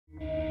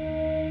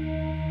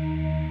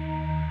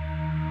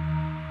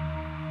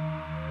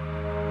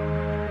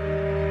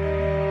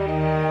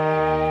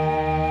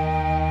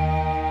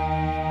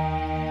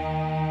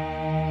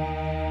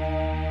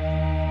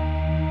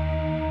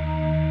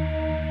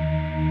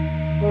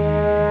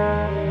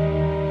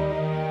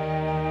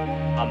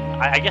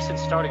I guess in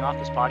starting off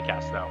this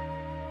podcast, though,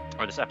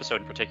 or this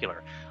episode in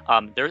particular,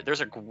 there's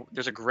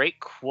a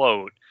great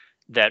quote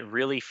that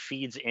really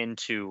feeds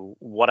into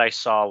what I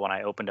saw when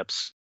I opened up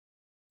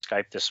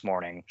Skype this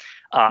morning.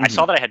 I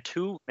saw that I had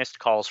 2 missed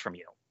calls from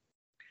you,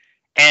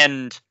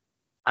 and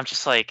I'm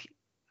just like,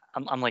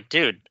 I'm like,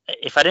 dude,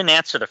 if I didn't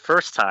answer the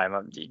first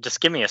time, just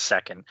give me a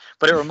second.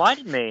 But it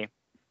reminded me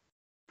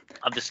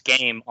of this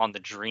game on the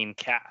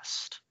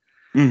Dreamcast,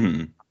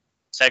 Mm-hmm.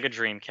 Sega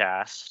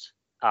Dreamcast.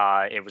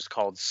 It was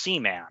called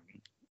Seaman,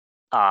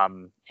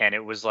 and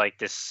it was like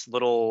this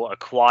little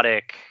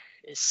aquatic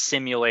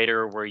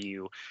simulator where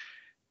you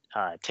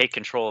take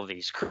control of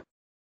these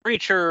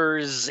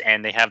creatures,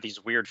 and they have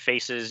these weird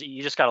faces.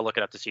 You just got to look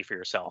it up to see for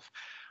yourself.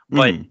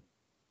 But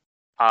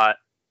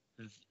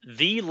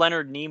the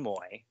Leonard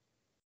Nimoy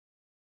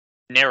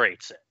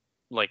narrates it,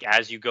 like,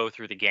 as you go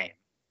through the game.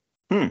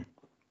 And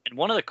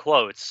one of the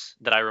quotes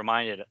that I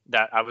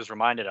was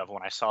reminded of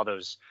when I saw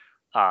those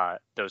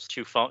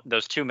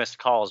 2 missed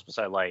calls was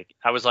I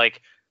was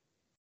like,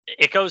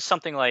 it goes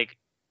something like,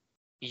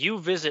 "You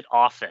visit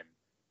often.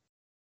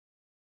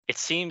 It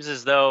seems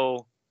as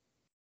though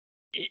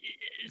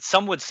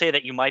some would say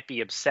that you might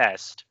be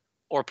obsessed,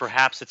 or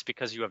perhaps it's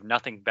because you have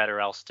nothing better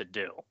else to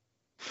do."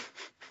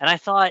 And I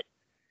thought,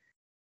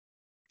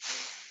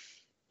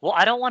 well,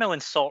 I don't want to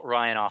insult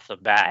Ryan off the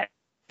bat,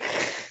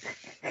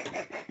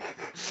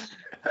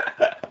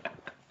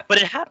 but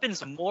it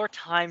happens more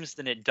times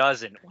than it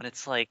doesn't when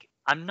it's like,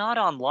 I'm not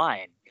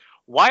online.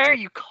 Why are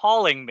you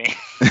calling me?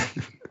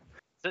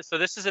 So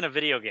this isn't a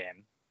video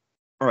game.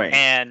 Right.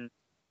 And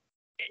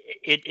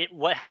it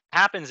what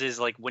happens is,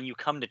 like, when you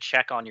come to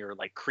check on your,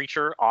 like,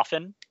 creature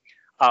often,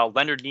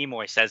 Leonard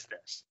Nimoy says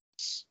this.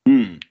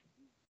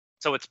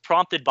 So it's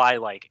prompted by,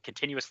 like,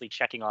 continuously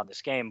checking on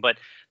this game. But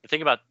the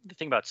thing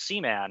about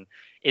Seaman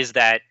is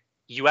that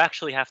you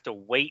actually have to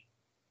wait,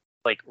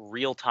 like,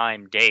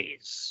 real-time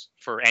days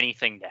for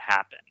anything to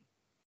happen.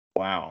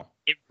 Wow.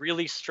 It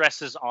really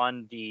stresses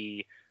on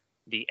the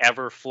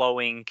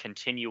ever-flowing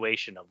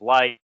continuation of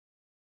life.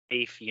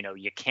 You know,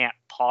 you can't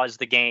pause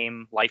the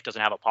game. Life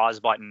doesn't have a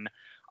pause button.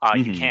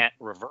 You can't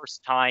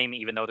reverse time,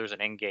 even though there's an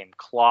in-game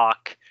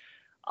clock.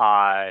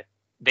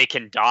 They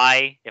can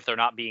die if they're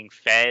not being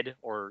fed,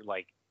 or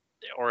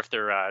if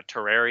their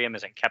terrarium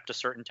isn't kept a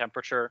certain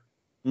temperature.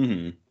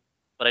 But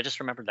I just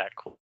remembered that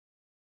quote,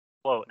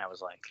 and I was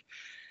like,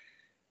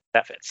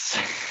 that fits.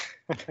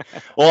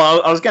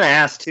 Well, I was going to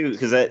ask too,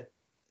 because that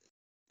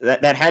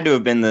had to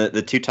have been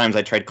the 2 times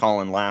I tried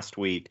calling last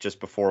week, just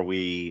before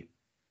we.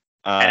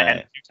 And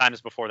 2 times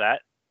before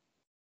that,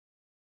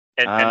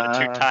 and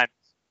the 2 times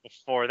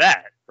before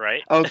that,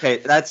 right? Okay,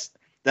 that's.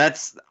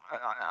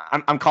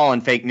 I'm calling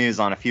fake news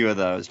on a few of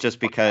those, just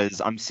because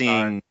I'm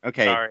seeing.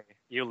 Okay, sorry,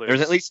 you lose. There's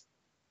at least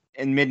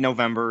in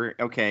mid-November.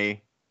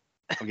 Okay,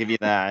 I'll give you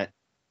that.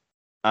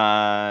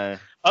 All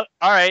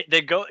right,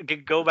 they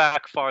go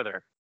back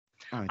farther.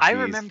 Oh, I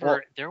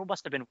remember there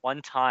must have been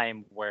one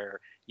time where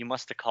you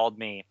must have called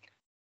me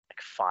like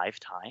 5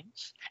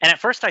 times, and at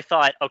first I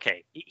thought,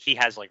 okay, he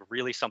has, like,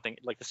 really something,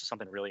 like, this is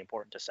something really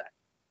important to say.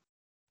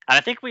 And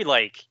I think we,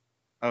 like,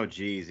 oh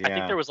geez, yeah. I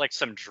think there was, like,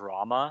 some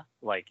drama,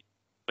 like,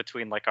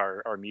 between, like,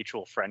 our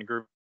mutual friend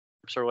groups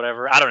or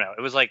whatever. I don't know.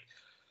 It was like,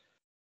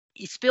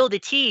 he spilled the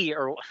tea,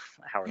 or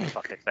however the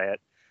fuck they say it.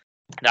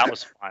 That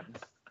was fun.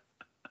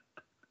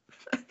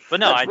 But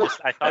no, I thought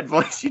that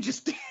voice you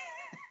just.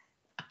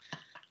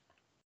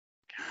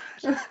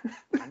 God,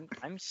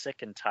 I'm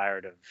sick and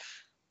tired of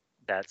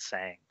that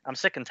saying. I'm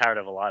sick and tired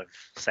of a lot of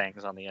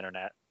sayings on the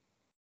internet.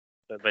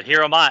 But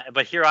here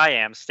I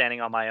am standing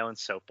on my own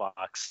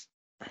soapbox,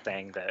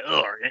 saying that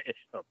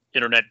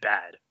internet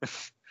bad.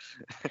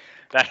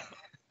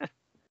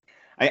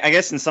 I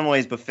guess in some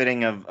ways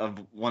befitting of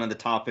one of the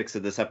topics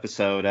of this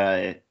episode,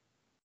 to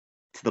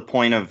the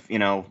point of, you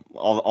know,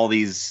 all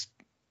these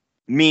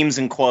memes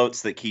and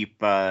quotes that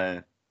keep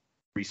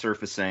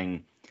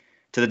resurfacing.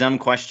 To the dumb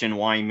question,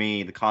 why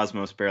me? The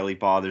cosmos barely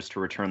bothers to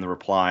return the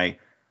reply,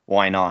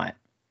 why not?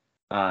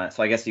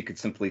 So I guess you could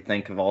simply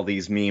think of all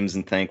these memes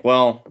and think,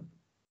 well,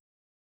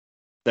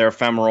 they're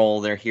ephemeral,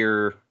 they're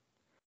here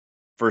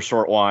for a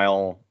short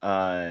while,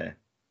 or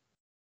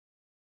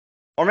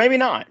maybe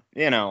not.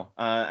 You know,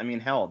 I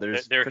mean, hell,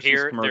 there's they're Christmas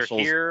here. commercials.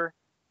 They're here.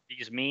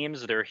 These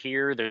memes, they're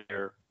here.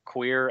 They're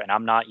queer, and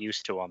I'm not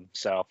used to them.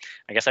 So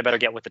I guess I better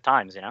get with the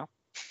times, you know.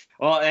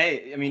 Well,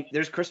 hey, I mean,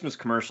 there's Christmas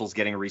commercials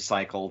getting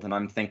recycled, and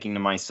I'm thinking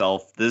to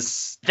myself,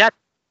 that's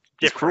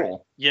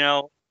cruel. You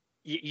know,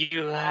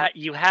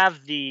 you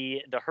have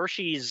the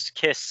Hershey's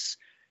Kiss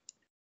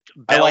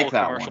Bell I like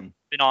that commercial one.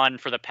 been on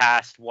for the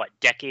past, what,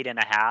 decade and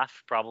a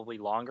half, probably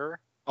longer.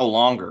 Oh,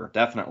 longer,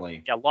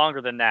 definitely. Yeah,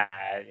 longer than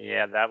that.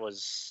 Yeah, that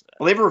was.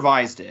 Well, they've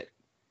revised it.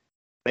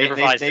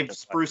 They've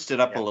spruced it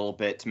up a little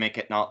bit to make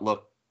it not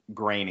look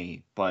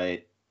grainy,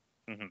 but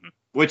Mhm.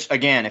 which,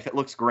 again, if it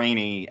looks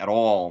grainy at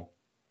all,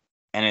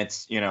 and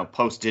it's, you know,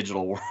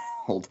 post-digital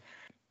world,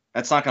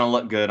 that's not going to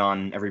look good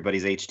on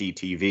everybody's HD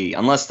TV,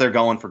 unless they're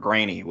going for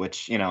grainy,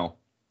 which, you know,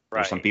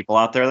 there's some people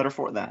out there that are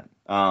for that.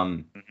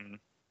 Mhm.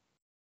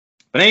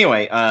 But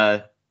anyway,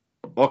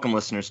 Welcome,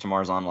 listeners, to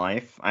Mars on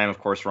Life. I am, of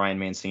course, Ryan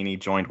Mancini.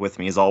 Joined with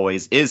me, as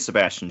always, is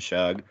Sebastian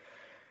Shug.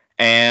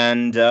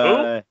 And,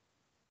 Who?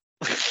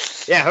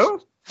 yeah,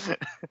 who?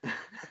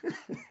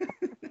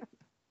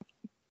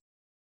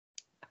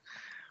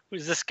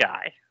 Who's this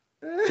guy?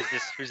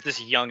 Who's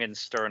this youngin'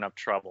 stirring up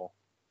trouble?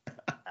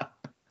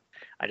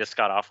 I just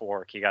got off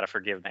work. You got to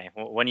forgive me.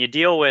 When you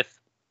deal with,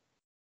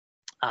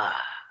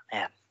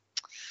 man,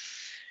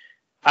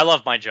 I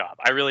love my job.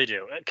 I really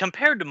do.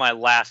 Compared to my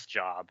last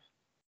job,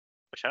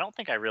 which I don't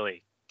think I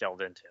really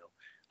delved into.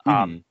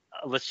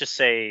 Let's just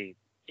say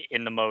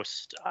in the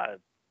most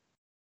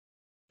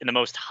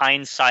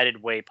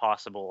hindsighted way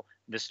possible,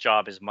 this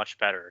job is much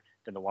better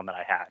than the one that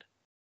I had.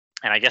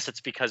 And I guess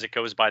it's because it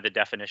goes by the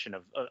definition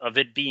of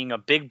it being a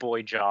big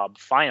boy job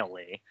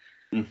finally.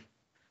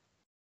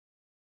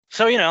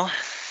 So, one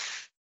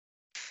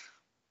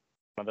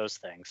of those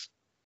things.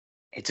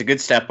 It's a good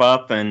step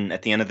up, and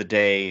at the end of the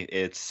day,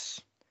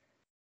 it's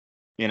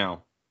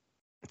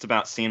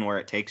about seeing where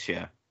it takes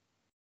you.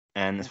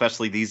 And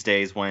especially these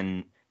days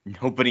when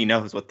nobody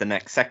knows what the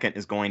next second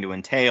is going to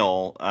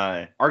entail,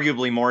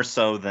 arguably more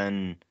so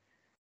than,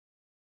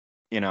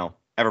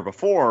 ever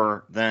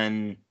before,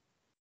 then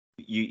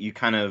you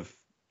kind of,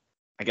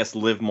 I guess,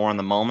 live more in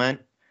the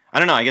moment. I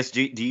don't know. I guess,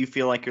 do you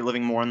feel like you're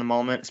living more in the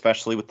moment,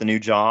 especially with the new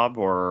job,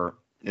 or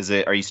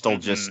are you still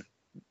just...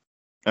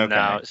 Okay.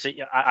 No,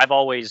 see, I've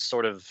always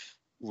sort of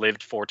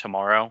lived for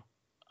tomorrow,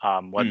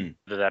 whether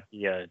that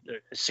be a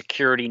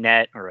security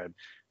net or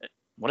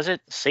what is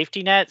it?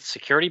 Safety net,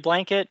 security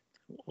blanket.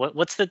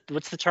 What's the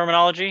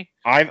terminology?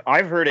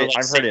 I've heard it. Like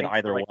I've heard it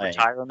either way.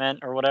 Retirement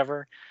or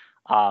whatever.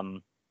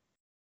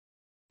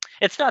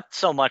 It's not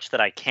so much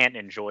that I can't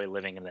enjoy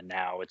living in the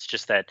now. It's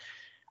just that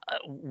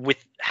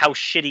with how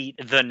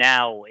shitty the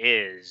now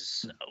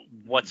is,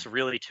 what's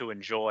really to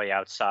enjoy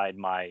outside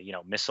my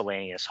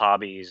miscellaneous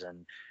hobbies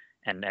and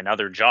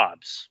other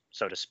jobs,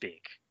 so to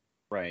speak.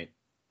 Right.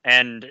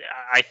 And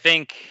I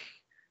think,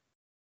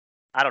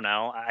 I don't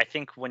know, I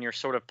think when you're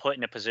sort of put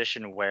in a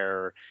position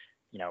where,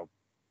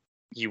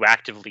 you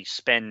actively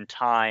spend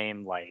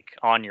time like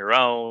on your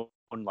own,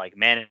 like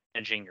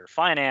managing your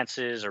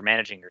finances or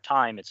managing your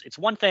time, it's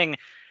one thing.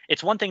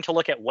 It's one thing to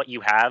look at what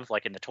you have,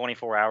 like in the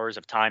 24 hours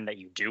of time that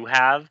you do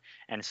have,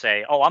 and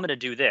say, oh, I'm going to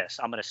do this.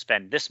 I'm going to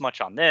spend this much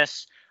on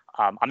this.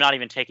 I'm not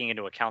even taking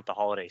into account the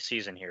holiday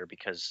season here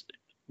because,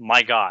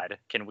 my God,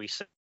 can we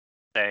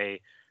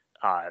say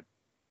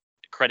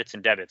credits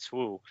and debits?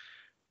 Woo.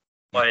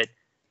 But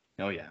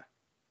oh yeah,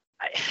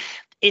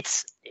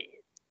 it's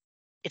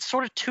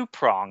sort of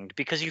two-pronged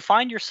because you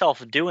find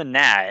yourself doing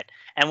that,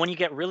 and when you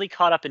get really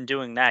caught up in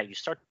doing that, you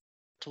start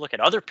to look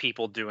at other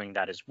people doing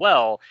that as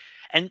well,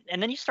 and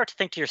then you start to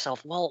think to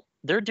yourself, well,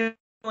 they're doing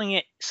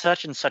it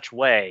such and such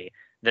way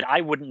that I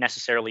wouldn't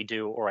necessarily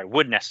do, or I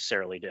would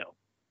necessarily do.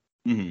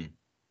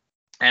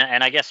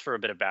 And I guess for a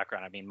bit of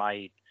background, I mean,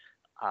 my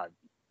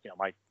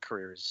my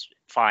career is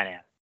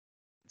finance,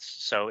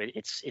 so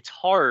it's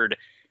hard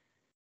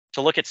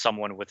to look at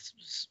someone with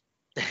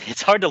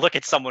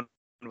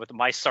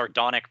my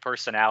sardonic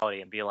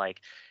personality and be like,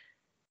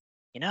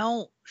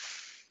 it's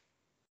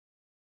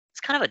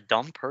kind of a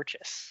dumb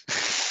purchase.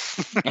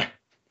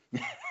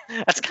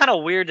 That's kind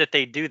of weird that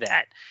they do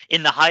that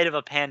in the height of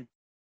a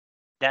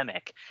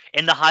pandemic,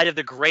 in the height of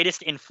the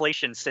greatest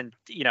inflation since,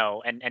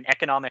 and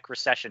economic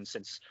recession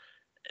since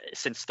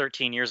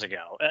 13 years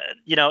ago.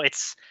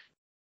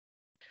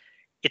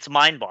 It's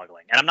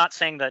mind-boggling. And I'm not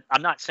saying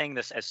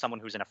this as someone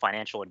who's in a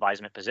financial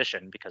advisement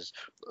position, because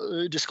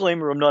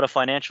disclaimer, I'm not a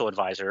financial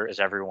advisor, as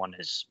everyone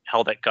is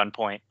held at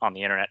gunpoint on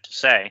the internet to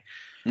say.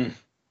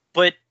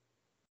 But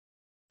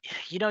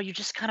you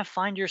just kind of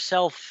find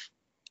yourself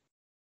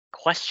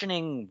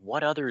questioning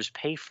what others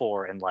pay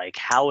for and like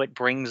how it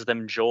brings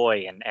them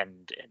joy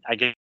and I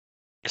guess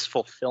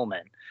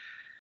fulfillment.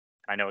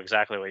 I know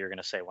exactly what you're going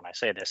to say when I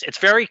say this. It's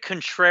very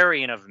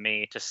contrarian of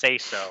me to say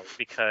so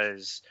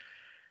because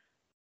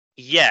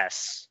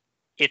yes,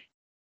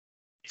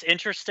 it's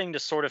interesting to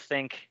sort of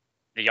think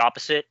the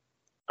opposite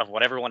of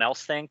what everyone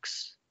else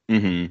thinks.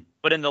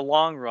 But in the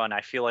long run,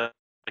 I feel like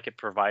it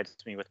provides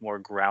me with more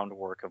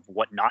groundwork of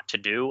what not to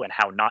do and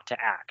how not to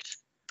act.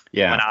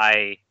 Yeah. When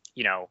I,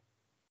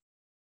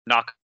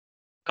 knock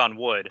on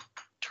wood,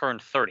 turn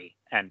 30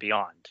 and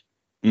beyond.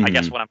 I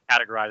guess when I'm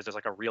categorized as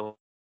like a real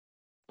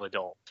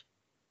adult.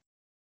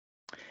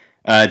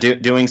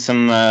 Doing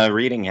some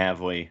reading,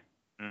 have we?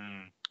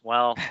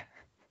 Well,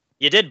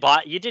 you did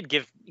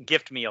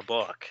gift me a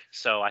book,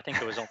 so I think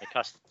it was only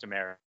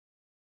customary.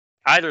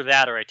 Either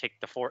that, or I take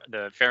the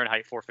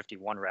Fahrenheit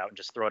 451 route and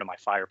just throw it in my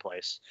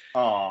fireplace.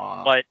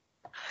 Aww. But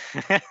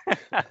I'm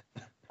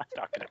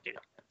not gonna do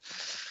that.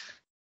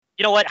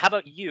 You know what? How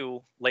about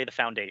you lay the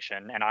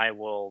foundation, and I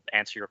will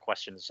answer your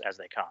questions as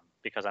they come,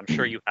 because I'm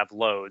sure you have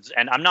loads,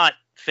 and I'm not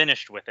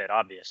finished with it,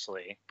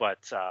 obviously.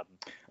 But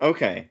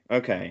Okay.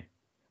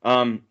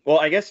 Well,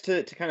 I guess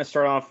to kind of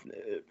start off,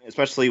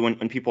 especially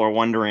when people are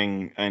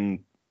wondering, and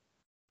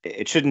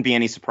it shouldn't be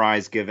any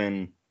surprise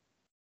given,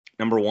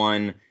 number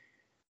one,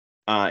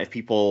 if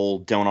people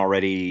don't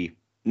already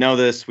know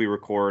this, we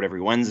record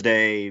every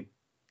Wednesday.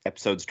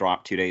 episodes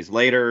drop 2 days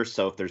later.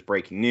 So if there's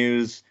breaking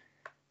news,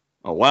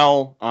 oh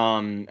well.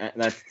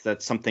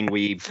 That's something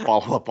we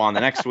follow up on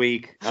the next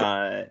week.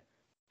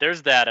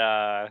 There's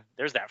that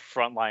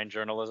frontline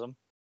journalism.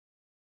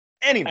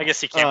 Anyway, I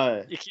guess you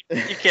can't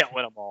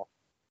win them all.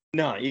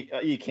 No,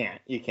 you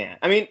can't. You can't.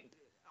 I mean,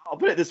 I'll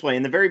put it this way.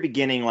 In the very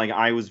beginning, like,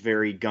 I was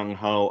very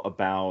gung-ho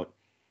about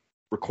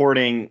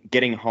recording,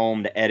 getting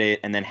home to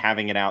edit, and then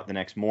having it out the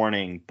next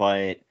morning.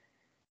 But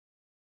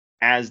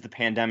as the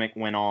pandemic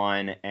went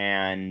on,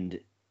 and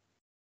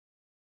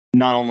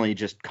not only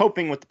just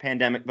coping with the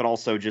pandemic, but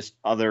also just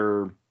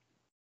other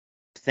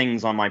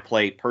things on my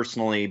plate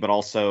personally, but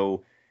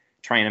also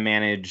trying to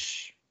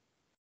manage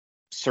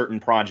certain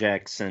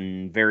projects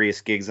and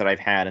various gigs that I've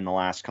had in the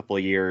last couple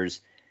of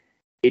years,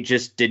 it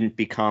just didn't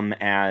become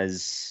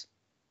as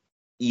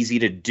easy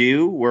to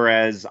do.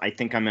 Whereas I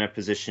think I'm in a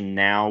position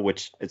now,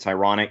 which it's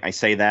ironic. I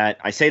say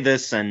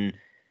this, and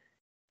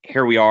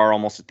here we are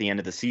almost at the end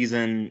of the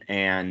season,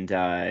 and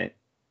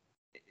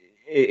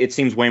it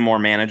seems way more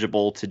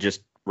manageable to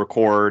just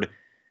record,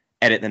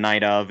 edit the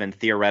night of, and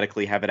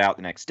theoretically have it out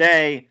the next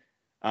day.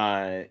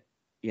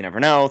 You never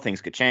know,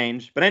 things could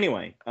change. But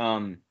anyway,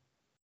 back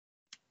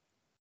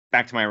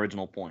to my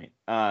original point.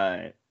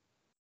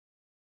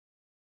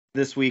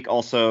 This week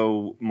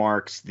also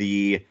marks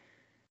the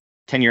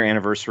 10-year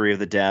anniversary of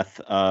the death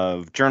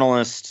of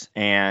journalist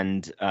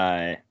and,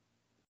 call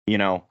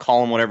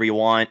him whatever you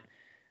want,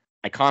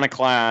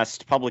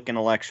 iconoclast, public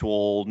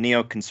intellectual,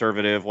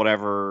 neoconservative,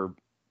 whatever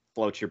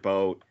floats your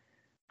boat.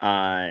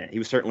 He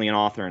was certainly an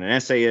author and an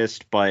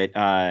essayist, but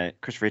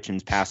Christopher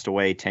Hitchens passed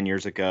away 10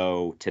 years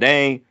ago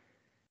today,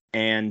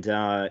 and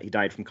he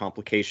died from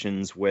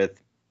complications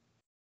with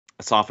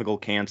esophageal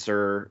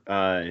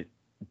cancer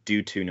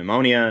due to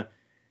pneumonia.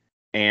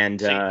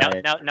 And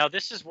now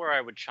this is where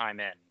I would chime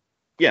in.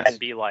 Yes. And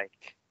be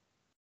like,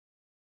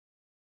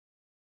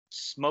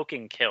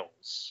 smoking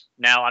kills.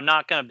 Now, I'm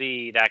not going to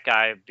be that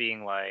guy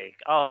being like,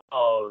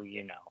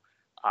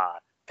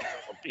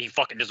 he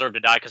fucking deserved to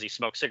die because he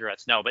smoked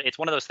cigarettes. No, but it's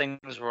one of those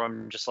things where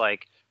I'm just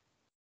like,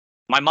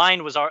 my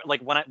mind was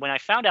like, when I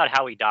found out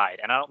how he died,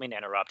 and I don't mean to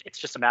interrupt, it's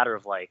just a matter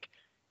of like,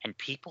 and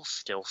people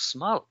still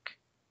smoke.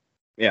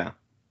 Yeah.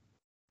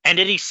 And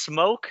did he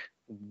smoke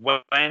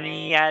when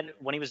he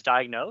was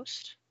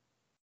diagnosed?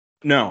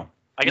 No.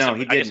 I guess it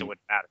wouldn't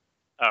matter.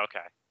 Oh, okay.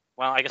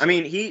 Well, I guess. I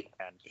mean,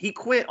 he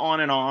quit on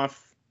and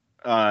off.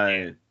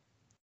 Oh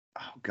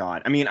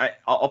God. I mean,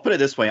 I'll put it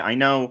this way. I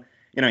know,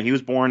 he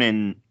was born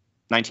in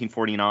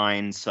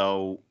 1949,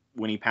 so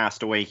when he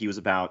passed away, he was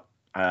about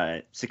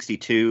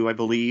 62, I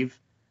believe,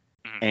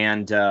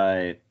 and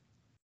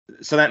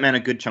so that meant a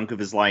good chunk of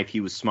his life he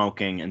was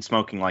smoking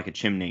like a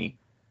chimney.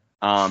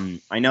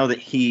 I know that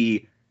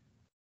he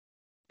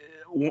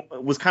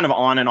was kind of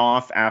on and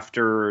off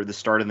after the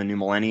start of the new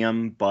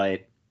millennium,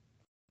 but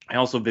I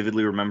also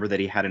vividly remember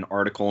that he had an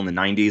article in the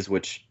 90s,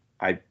 which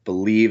I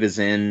believe is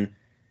in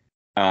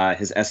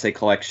his essay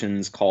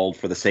collections called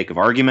For the Sake of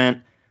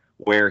Argument,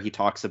 where he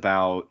talks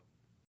about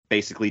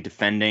basically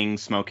defending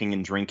smoking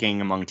and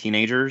drinking among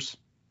teenagers.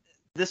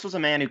 This was a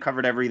man who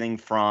covered everything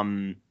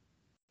from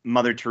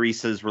Mother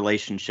Teresa's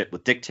relationship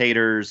with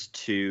dictators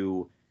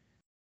to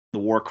the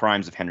war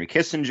crimes of Henry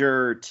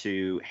Kissinger,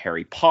 to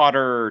Harry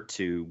Potter,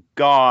 to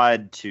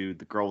God, to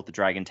the girl with the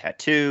dragon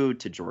tattoo,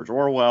 to George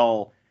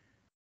Orwell.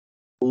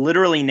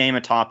 Literally name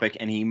a topic,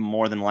 and he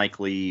more than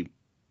likely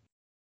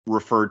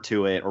referred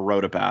to it or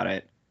wrote about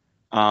it.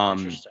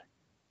 Interesting.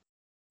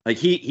 Like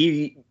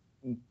he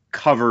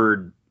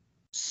covered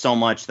so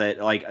much that,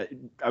 like,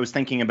 I was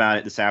thinking about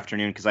it this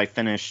afternoon because I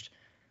finished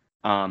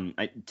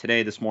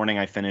this morning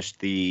I finished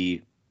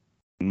the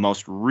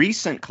most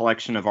recent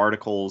collection of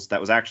articles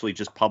that was actually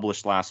just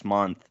published last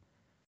month,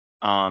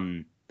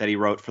 that he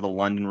wrote for the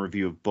London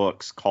Review of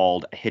Books,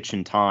 called A Hitch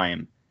in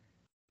Time.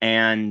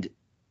 And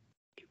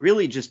it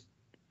really just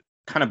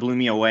kind of blew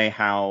me away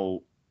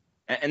how,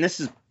 and this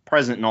is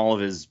present in all of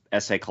his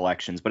essay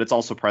collections, but it's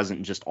also present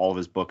in just all of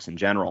his books in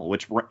general,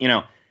 which,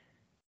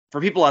 for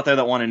people out there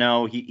that want to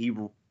know, he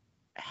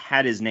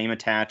had his name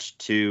attached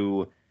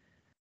to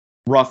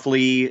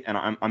roughly,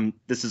 and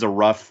this is a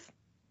rough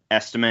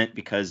estimate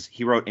because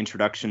he wrote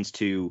introductions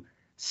to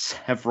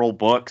several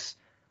books.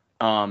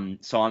 So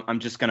I'm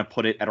just going to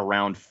put it at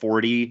around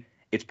 40.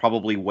 It's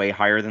probably way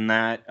higher than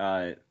that.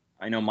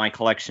 I know my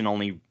collection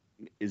only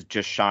is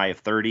just shy of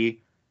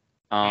 30.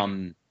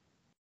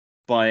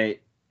 But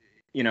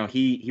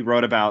he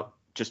wrote about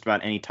just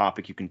about any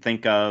topic you can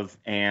think of.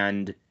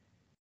 And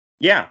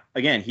yeah,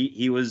 again,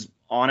 he was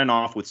on and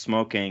off with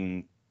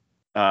smoking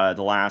the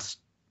last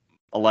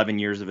 11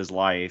 years of his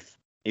life.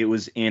 It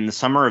was in the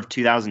summer of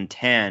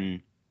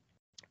 2010.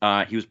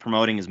 He was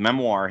promoting his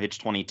memoir, Hitch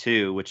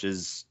 22, which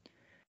is,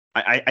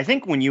 I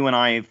think when you and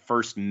I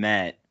first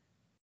met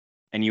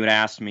and you had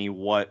asked me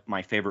what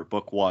my favorite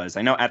book was,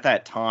 I know at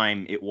that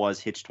time it was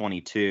Hitch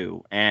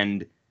 22.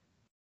 And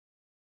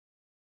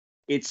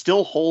it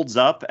still holds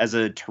up as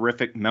a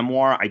terrific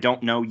memoir. I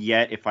don't know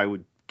yet if I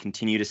would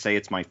continue to say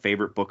it's my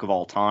favorite book of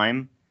all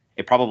time.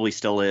 It probably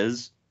still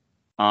is.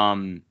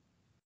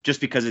 Just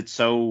because it's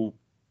so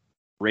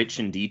rich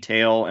in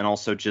detail, and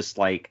also just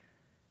like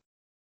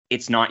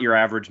it's not your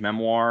average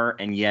memoir,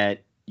 and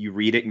yet you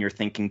read it and you're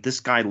thinking, this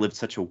guy lived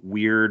such a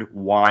weird,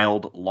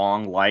 wild,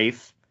 long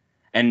life.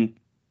 And,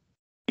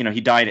 you know,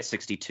 he died at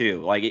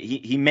 62. Like,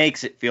 he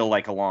makes it feel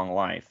like a long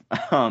life.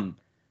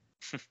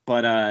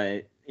 But,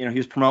 you know, he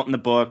was promoting the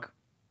book.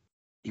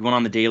 He went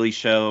on The Daily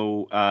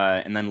Show,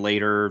 and then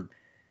later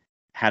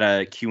had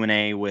a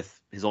Q&A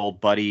with his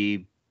old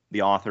buddy,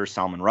 the author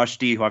Salman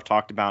Rushdie, who I've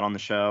talked about on the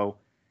show.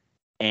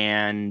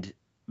 And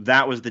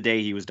that was the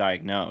day he was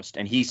diagnosed.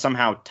 And he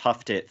somehow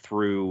toughed it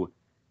through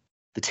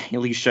the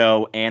Daily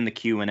Show and the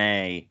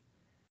Q&A.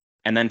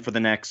 And then for the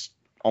next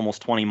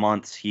almost 20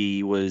 months,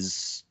 he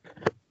was,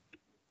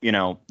 you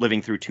know,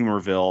 living through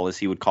Tumorville, as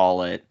he would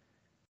call it.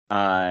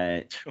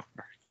 Yeah,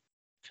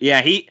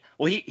 he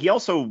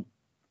also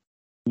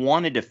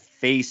wanted to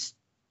face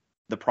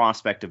the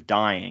prospect of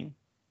dying.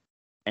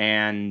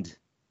 And,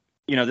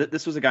 you know,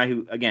 this was a guy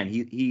who, again,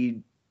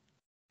 he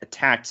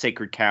attacked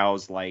sacred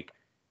cows like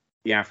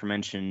the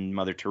aforementioned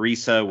Mother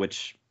Teresa,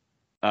 which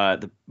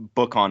the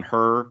book on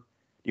her,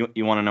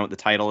 you want to know what the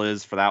title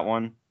is for that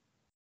one?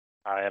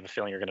 I have a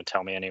feeling you're going to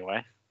tell me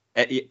anyway.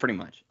 Pretty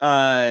much.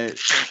 The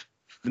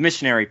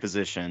Missionary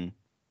Position.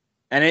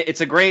 And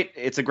it's a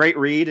great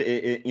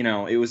read. You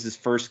know, it was his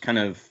first kind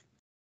of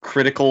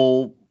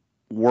critical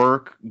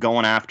work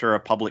going after a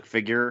public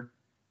figure,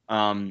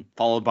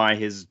 followed by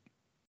his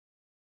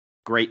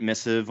great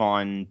missive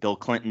on Bill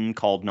Clinton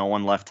called No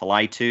One Left to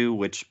Lie To,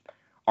 which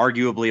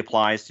arguably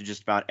applies to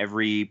just about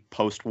every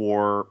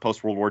post-World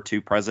War II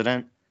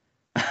president.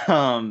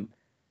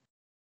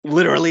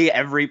 Literally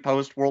every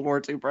post-World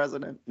War II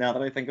president, now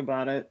that I think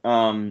about it.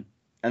 And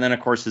then,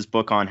 of course, his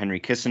book on Henry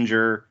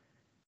Kissinger.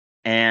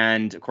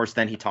 And, of course,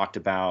 then he talked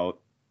about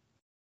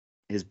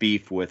his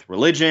beef with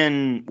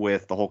religion,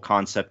 with the whole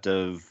concept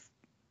of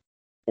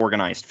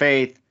organized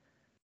faith,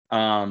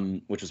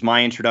 which was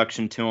my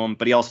introduction to him.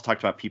 But he also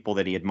talked about people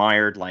that he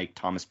admired, like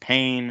Thomas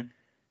Paine,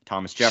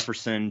 Thomas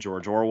Jefferson,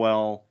 George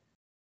Orwell.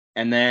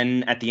 And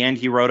then at the end,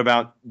 he wrote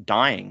about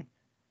dying.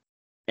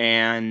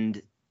 And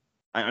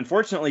I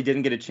unfortunately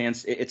didn't get a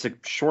chance. It's a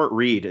short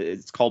read.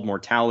 It's called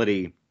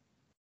Mortality.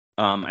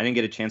 I didn't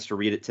get a chance to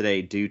read it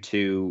today due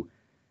to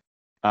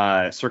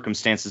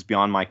circumstances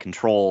beyond my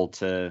control,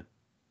 to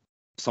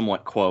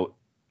somewhat quote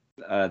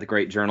the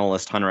great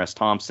journalist Hunter S.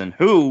 Thompson,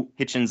 who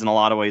Hitchens in a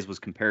lot of ways was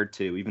compared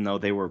to, even though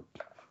they were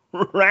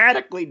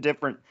radically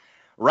different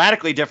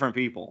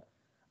people.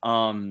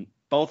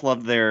 Both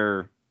loved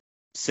their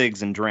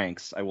cigs and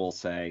drinks, I will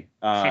say.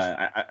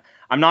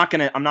 I'm not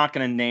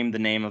gonna name the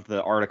name of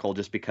the article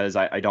just because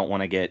I don't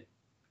want to get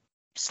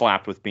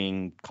slapped with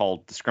being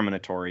called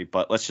discriminatory,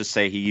 but let's just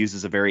say he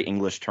uses a very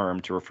English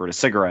term to refer to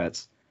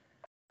cigarettes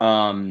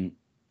in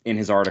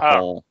his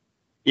article.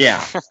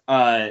 Yeah.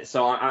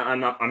 So I'm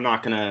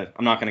not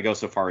gonna go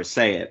so far as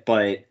say it,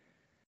 but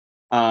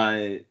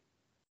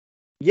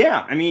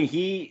yeah, I mean,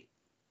 he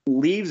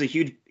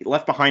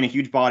left behind a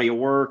huge body of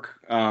work.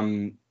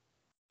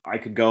 I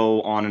could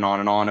go on and on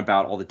and on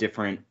about all the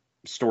different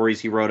stories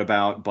he wrote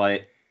about,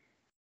 but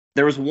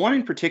there was one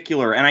in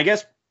particular, and I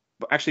guess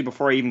actually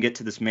before I even get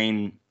to this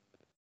main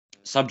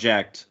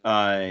subject,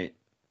 because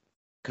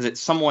it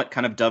somewhat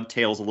kind of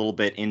dovetails a little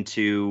bit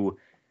into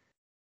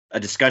a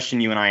discussion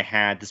you and I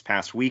had this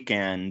past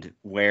weekend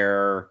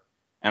where,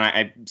 and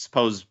I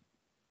suppose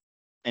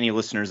any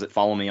listeners that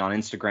follow me on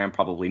Instagram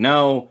probably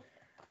know,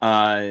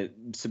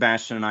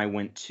 Sebastian and I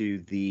went to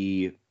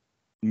the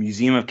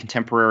Museum of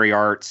Contemporary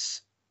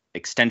Art's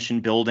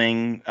extension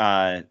building,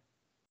 the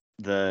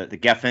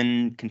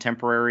Geffen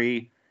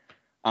Contemporary,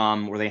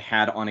 where they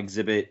had on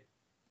exhibit,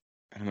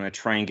 I'm going to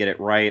try and get it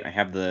right, I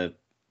have the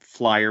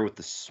flyer with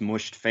the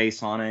smushed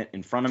face on it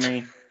in front of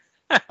me,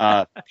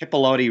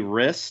 Pipilotti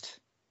Wrist.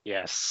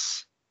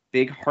 Yes.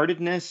 Big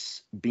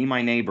Heartedness, Be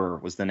My Neighbor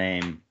was the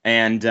name.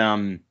 And,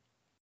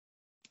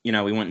 you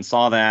know, we went and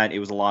saw that. It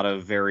was a lot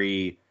of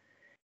very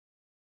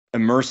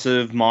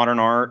immersive modern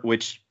art,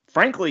 which,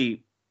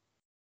 frankly,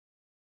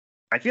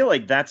 I feel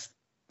like that's,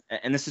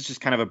 and this is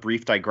just kind of a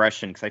brief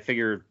digression, because I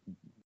figure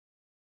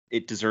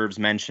it deserves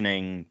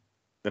mentioning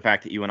the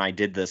fact that you and I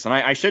did this. And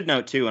I should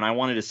note, too, and I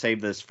wanted to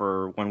save this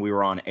for when we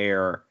were on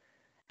air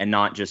and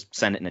not just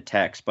send it in a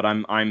text, but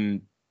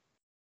I'm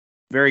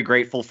very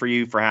grateful for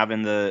you for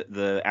having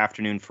the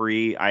afternoon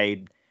free.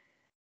 I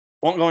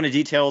won't go into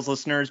details,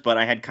 listeners, but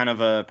I had kind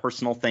of a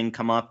personal thing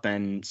come up,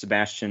 and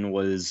Sebastian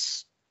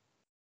was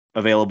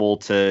available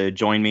to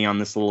join me on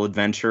this little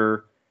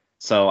adventure.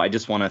 So I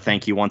just want to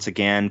thank you once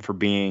again for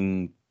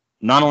being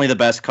not only the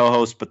best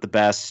co-host, but the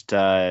best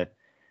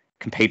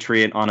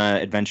compatriot on an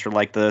adventure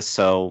like this.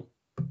 So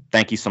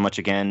thank you so much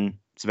again,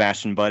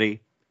 Sebastian,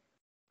 buddy.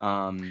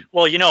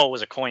 Well, you know, it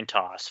was a coin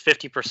toss.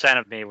 50%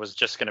 of me was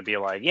just going to be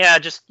like, yeah,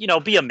 just, you know,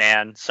 be a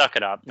man, suck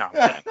it up. No,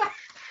 I'm kidding.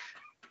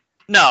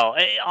 No,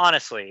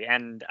 honestly,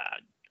 and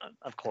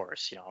of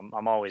course, you know,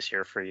 I'm always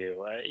here for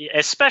you,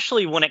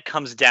 especially when it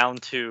comes down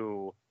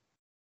to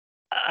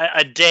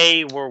a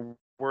day where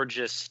we're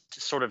just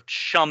sort of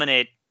chumming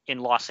it in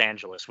Los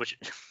Angeles, which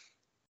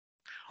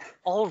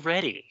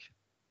already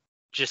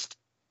just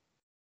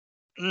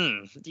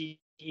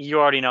You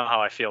already know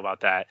how I feel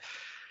about that.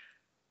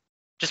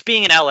 Just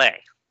being in LA,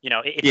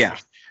 it's Yeah.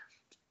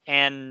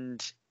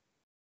 and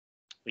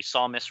we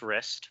saw Miss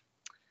Wrist.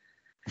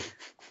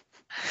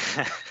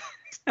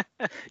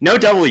 No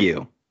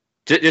W.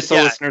 Just so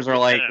Yeah, listeners are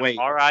like, no, wait.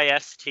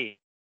 RIST.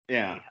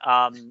 Yeah.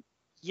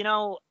 You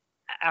know,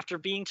 after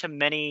being to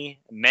many,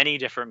 many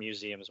different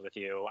museums with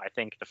you, I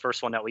think the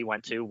first one that we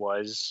went to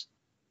was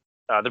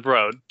the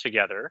Broad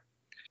together.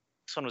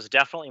 This one was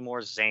definitely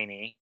more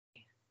zany,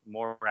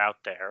 more out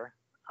there.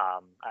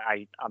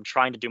 I'm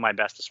trying to do my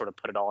best to sort of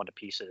put it all into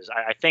pieces.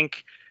 I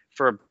think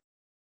for a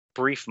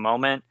brief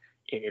moment,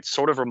 it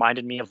sort of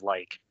reminded me of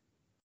like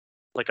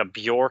a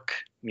Bjork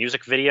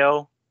music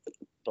video,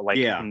 but like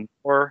Yeah.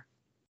 more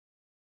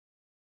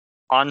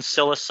on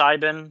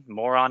psilocybin,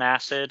 more on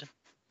acid.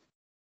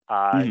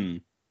 Uh, Hmm.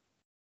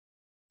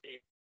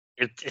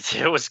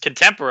 it was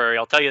contemporary,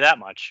 I'll tell you that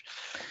much.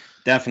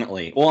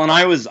 Definitely. Well, and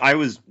I was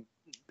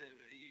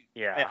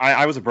Yeah.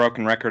 I was a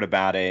broken record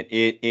about it.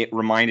 It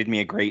reminded me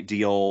a great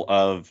deal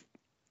of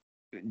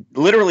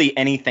literally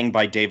anything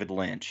by David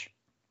Lynch.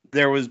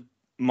 There was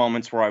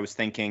moments where I was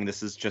thinking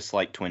this is just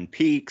like Twin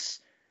Peaks.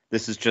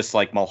 This is just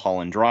like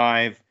Mulholland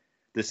Drive.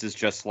 This is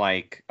just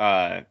like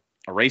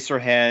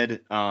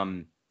Eraserhead.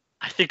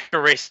 I think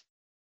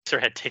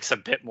Eraserhead takes a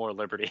bit more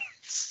liberties.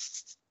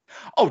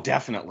 Oh,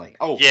 definitely.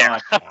 Oh Yeah,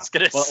 God, I yeah. was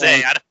gonna But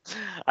say like,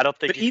 I don't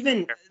think but he's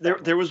even there for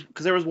that there much. was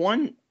because there was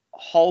one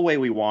hallway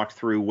we walked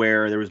through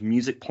where there was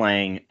music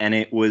playing, and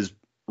it was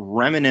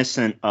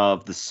reminiscent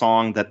of the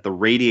song that the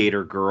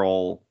Radiator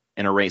Girl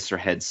in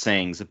Eraserhead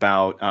sings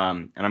about.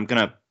 And I'm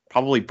gonna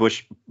probably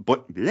butcher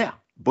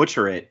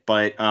it,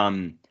 but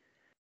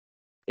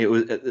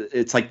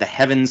it's like the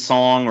heaven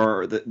song,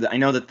 or I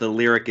know that the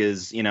lyric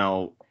is,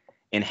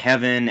 in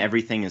heaven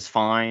everything is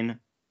fine,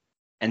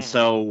 and Mhm.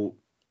 so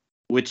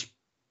which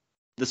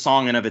the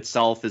song in of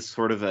itself is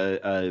sort of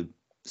a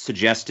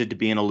suggested to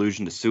be an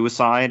allusion to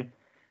suicide.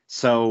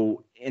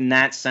 So in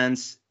that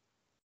sense,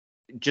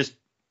 just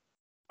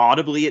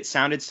audibly it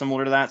sounded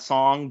similar to that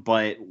song,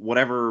 but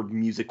whatever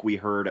music we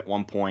heard at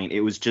one point, it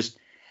was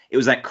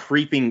that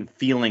creeping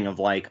feeling of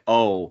like,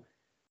 oh,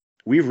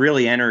 we've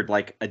really entered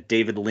like a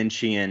David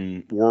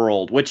Lynchian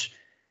world, which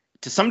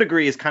to some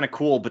degree is kind of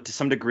cool, but to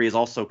some degree is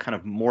also kind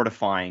of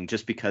mortifying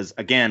just because,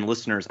 again,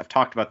 listeners, I've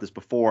talked about this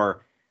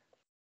before.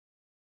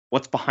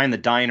 What's behind the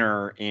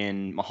diner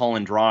in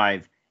Mulholland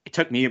Drive? It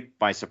took me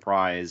by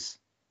surprise.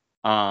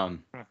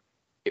 Um,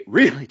 it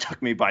really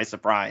took me by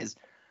surprise.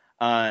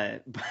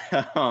 But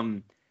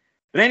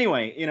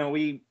anyway,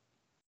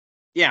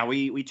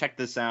 we checked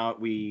this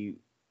out.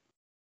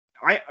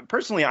 I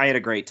personally, I had a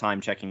great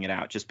time checking it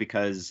out just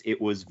because it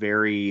was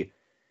very.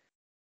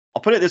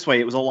 I'll put it this way: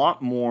 it was a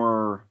lot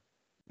more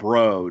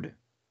broad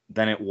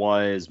than it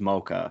was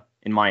Mocha,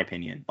 in my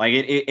opinion. Like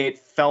it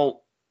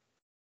felt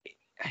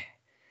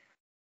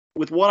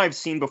with what I've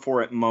seen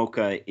before at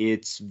Mocha,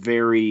 it's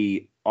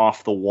very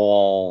off the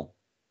wall,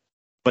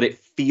 but it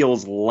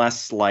feels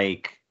less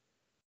like,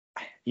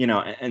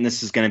 and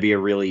this is going to be a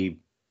really,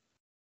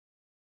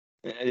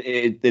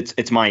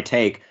 it's my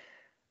take.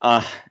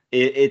 Uh,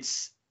 it,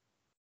 it's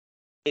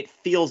it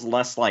feels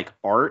less like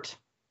art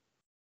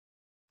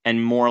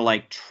and more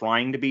like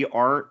trying to be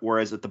art,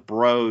 whereas at the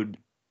Broad,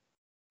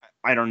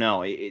 I don't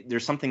know,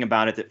 there's something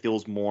about it that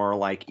feels more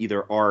like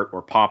either art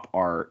or pop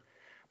art.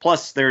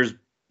 Plus,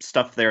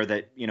 stuff there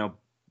that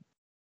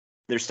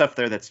there's stuff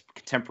there that's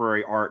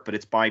contemporary art, but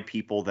it's by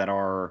people that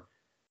are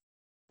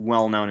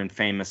well known and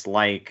famous,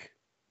 like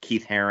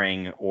Keith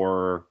Haring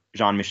or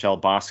Jean-Michel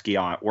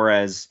Basquiat.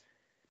 Whereas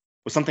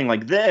with something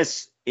like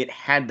this, it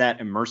had that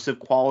immersive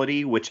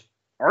quality, which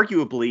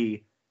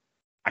arguably,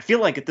 I feel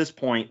like at this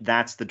point,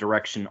 that's the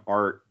direction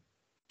art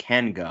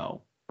can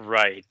go.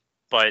 Right.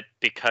 But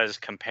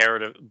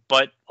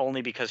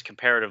only because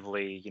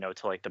comparatively,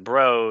 to like the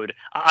Broad,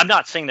 I'm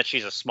not saying that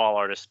she's a small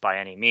artist by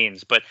any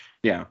means, but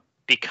Yeah.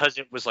 because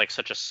it was like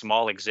such a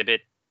small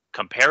exhibit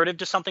comparative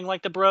to something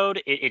like the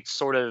Broad, it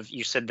sort of,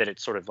 you said that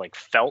it sort of like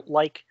felt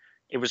like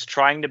it was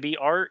trying to be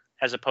art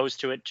as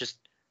opposed to it just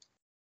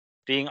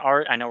being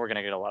art. I know we're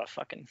gonna get a lot of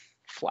fucking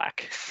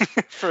flack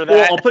for Well,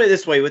 that I'll put it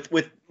this way: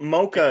 with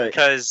Mocha,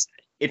 because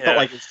it felt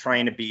yeah, like it was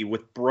trying to be.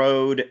 With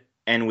Broad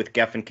and with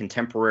Geffen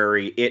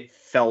Contemporary, it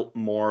felt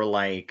more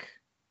like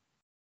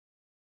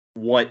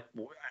what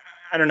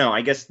I don't know.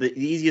 I guess the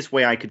easiest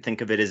way I could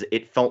think of it is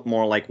it felt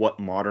more like what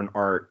modern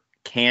art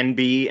can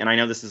be. And I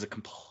know this is a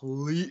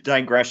complete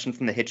digression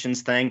from the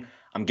Hitchens thing.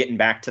 I'm getting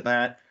back to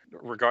that.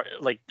 regard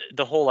like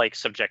the whole like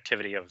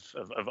subjectivity of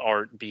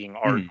art being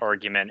art Hmm.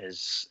 argument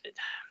is,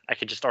 I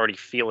could just already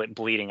feel it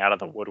bleeding out of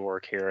the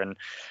woodwork here. And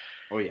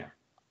Oh yeah.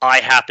 I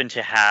happen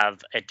to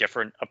have a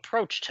different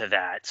approach to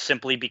that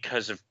simply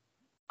because of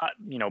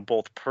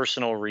both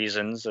personal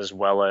reasons as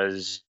well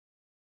as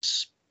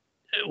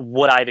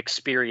what I've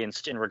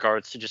experienced in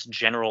regards to just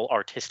general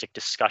artistic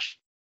discussions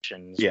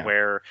Yeah.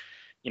 where,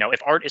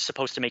 if art is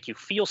supposed to make you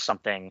feel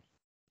something,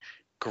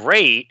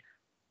 great.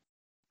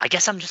 I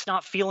guess I'm just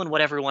not feeling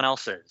what everyone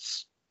else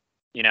is.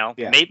 Yeah.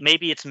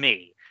 Maybe it's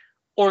me,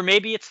 or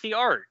maybe it's the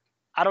art.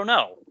 I don't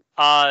know.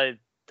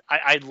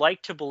 I'd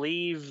like to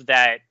believe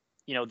that,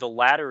 the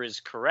latter is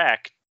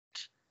correct,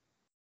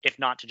 if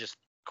not to just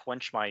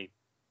quench my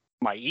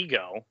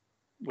ego,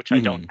 which I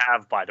don't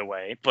have, by the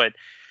way. But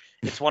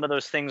it's one of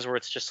those things where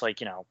it's just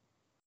like, you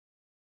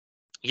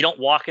don't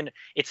walk in.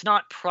 It's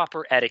not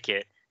proper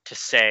etiquette to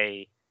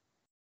say,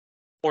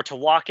 or to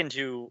walk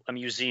into a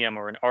museum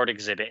or an art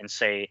exhibit and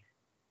say,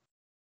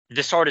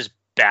 this art is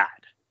bad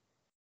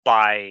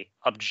by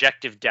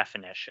objective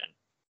definition.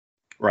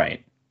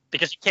 Right.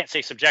 Because you can't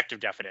say subjective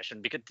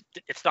definition, because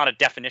it's not a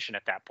definition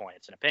at that point.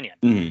 It's an opinion.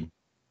 Mm-hmm.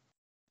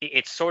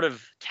 It's sort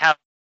of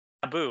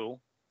taboo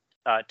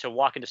to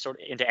walk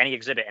into any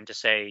exhibit and to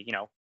say,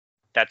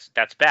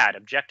 that's bad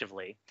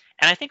objectively.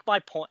 And I think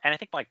my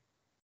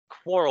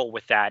quarrel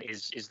with that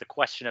is the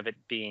question of it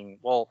being,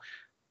 well,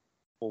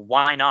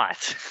 why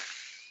not?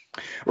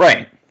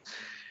 Right.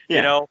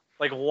 Yeah.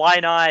 Like, why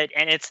not?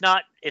 And it's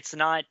not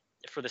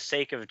for the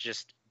sake of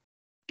just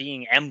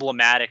being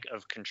emblematic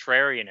of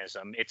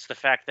contrarianism. It's the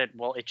fact that,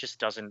 well, it just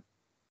doesn't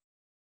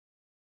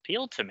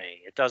appeal to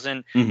me. It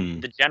doesn't.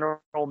 The general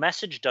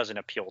message doesn't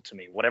appeal to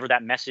me, whatever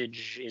that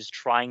message is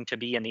trying to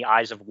be in the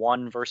eyes of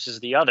one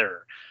versus the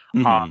other.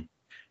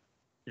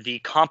 The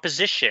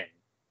composition,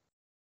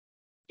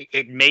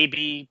 it may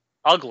be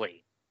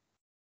ugly,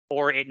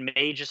 or it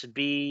may just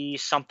be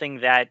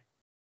something that,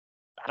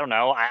 I don't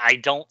know, I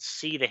don't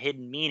see the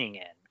hidden meaning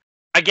in.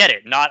 I get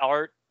it. Not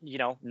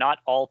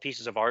all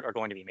pieces of art are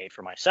going to be made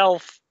for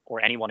myself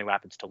or anyone who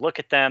happens to look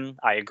at them.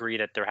 I agree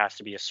that there has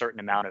to be a certain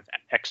amount of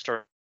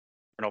external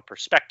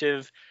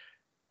perspective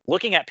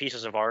looking at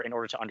pieces of art in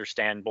order to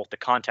understand both the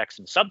context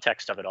and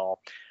subtext of it all.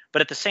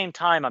 But at the same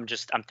time, I'm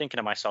thinking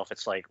to myself,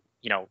 it's like,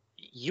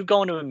 you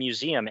go into a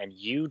museum and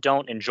you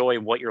don't enjoy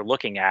what you're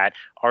looking at.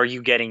 Are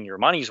you getting your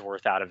money's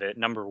worth out of it?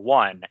 Number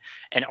one.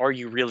 And are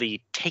you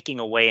really taking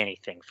away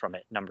anything from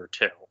it? Number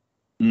two.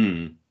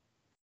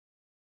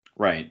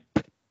 Right.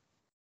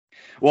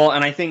 Well,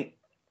 and I think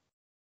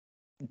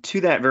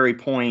to that very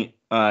point,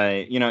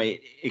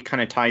 it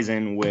kind of ties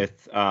in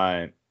with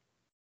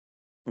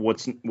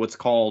what's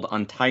called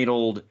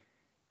Untitled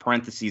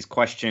parentheses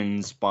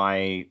questions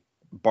by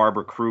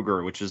Barbara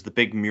Kruger, which is the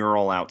big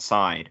mural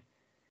outside.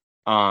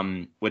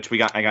 Which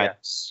I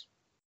got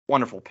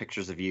wonderful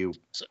pictures of you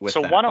with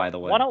that, by the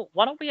way.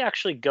 Why don't we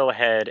actually go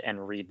ahead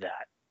and read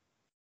that?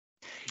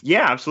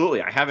 Yeah,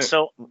 absolutely. I have it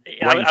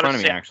right in front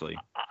of me, actually.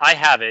 I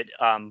have it,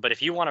 but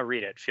if you want to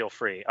read it, feel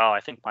free. Oh,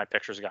 I think my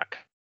pictures got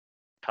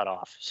cut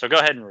off. So go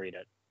ahead and read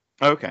it.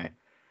 Okay.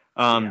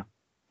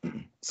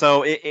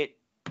 So it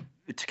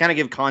to kind of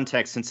give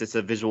context, since it's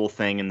a visual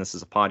thing and this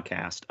is a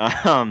podcast,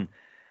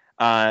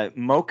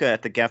 Mocha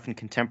at the Geffen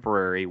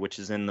Contemporary, which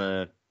is in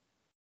the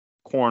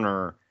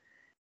corner,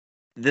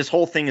 this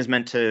whole thing is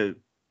meant to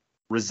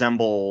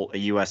resemble a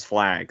U.S.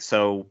 flag.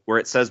 So where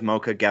it says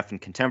Mocha Geffen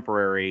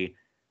Contemporary,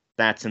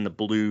 that's in the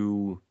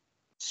blue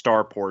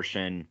star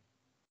portion.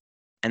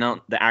 And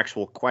then the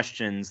actual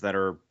questions that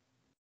are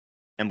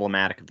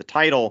emblematic of the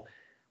title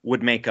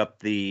would make up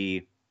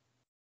the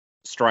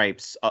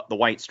stripes, the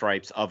white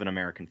stripes of an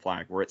American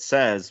flag, where it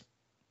says,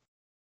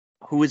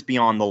 who is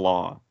beyond the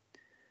law?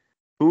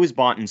 Who is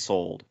bought and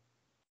sold?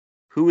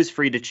 Who is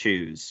free to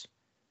choose?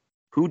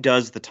 Who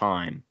does the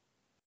time?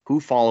 Who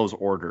follows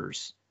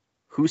orders?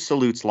 Who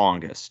salutes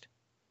longest?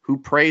 Who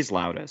prays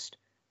loudest?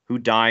 Who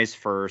dies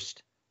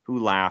first? Who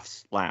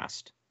laughs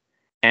last?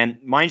 And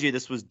mind you,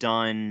 this was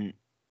done.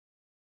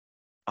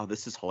 Oh,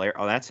 this is hilarious.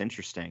 Oh, that's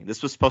interesting.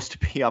 This was supposed to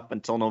be up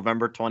until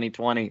November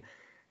 2020.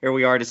 Here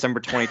we are, December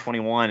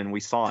 2021, and we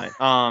saw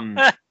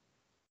it.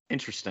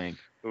 Interesting.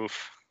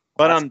 Oof.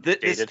 But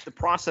the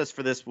process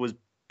for this was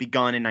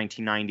begun in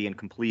 1990 and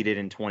completed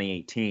in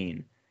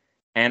 2018.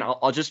 And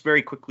I'll just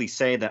very quickly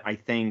say that I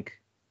think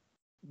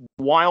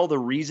while the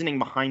reasoning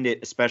behind it,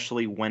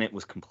 especially when it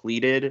was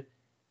completed,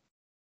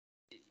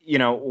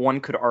 one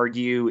could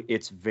argue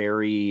it's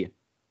very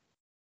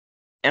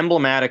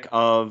emblematic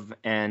of,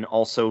 and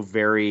also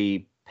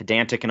very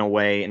pedantic in a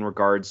way in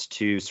regards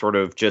to sort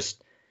of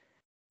just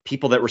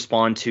people that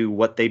respond to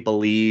what they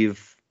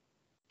believe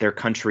their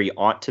country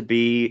ought to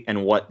be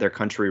and what their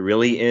country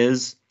really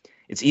is.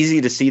 It's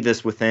easy to see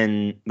this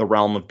within the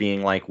realm of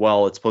being like,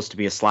 well, it's supposed to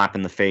be a slap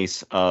in the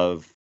face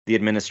of the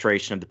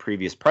administration of the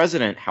previous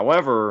president.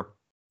 However,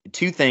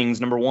 two things.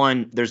 Number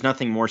one, there's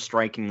nothing more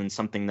striking than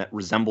something that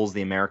resembles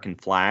the American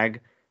flag,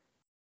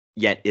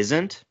 yet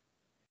isn't.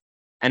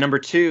 And number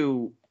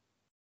two,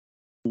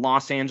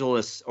 Los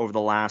Angeles over the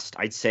last,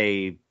 I'd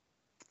say,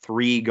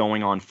 3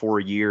 going on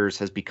 4 years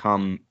has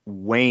become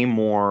way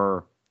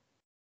more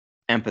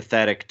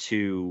empathetic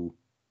to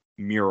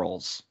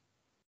murals,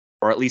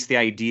 or at least the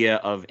idea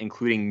of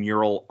including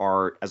mural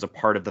art as a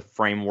part of the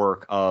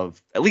framework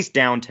of at least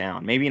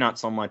downtown. Maybe not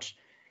so much.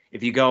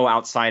 If you go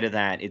outside of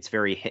that, it's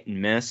very hit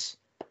and miss.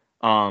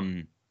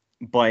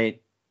 But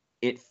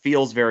it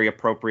feels very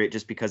appropriate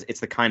just because it's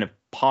the kind of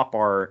pop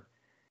art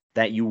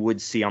that you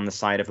would see on the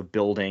side of a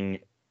building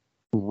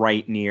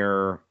right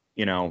near,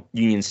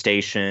 Union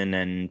Station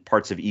and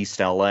parts of East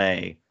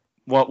LA.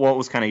 What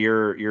was kind of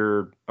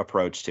your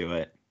approach to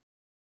it?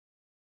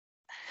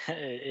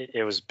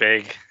 It was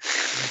big.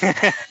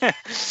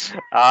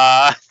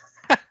 uh,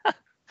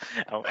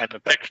 and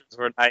the pictures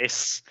were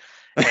nice.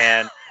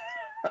 And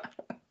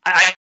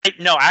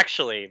no,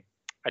 actually,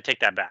 I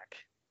take that back.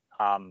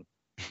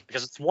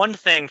 Because it's one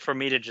thing for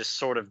me to just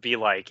sort of be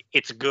like,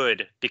 it's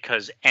good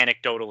because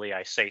anecdotally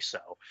I say so.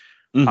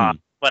 Mm-hmm.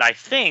 But I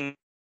think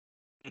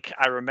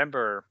I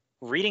remember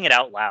reading it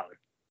out loud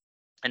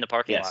in the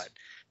parking Yes.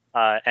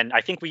 lot. And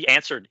I think we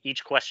answered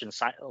each question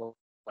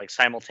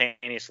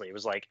simultaneously. It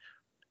was like,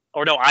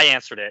 or no, I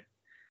answered it.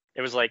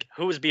 It was like,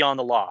 who is beyond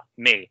the law?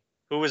 Me.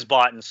 Who is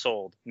bought and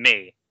sold?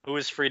 Me. Who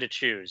is free to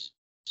choose?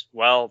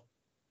 Well,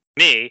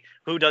 me.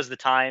 Who does the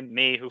time?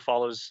 Me. Who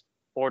follows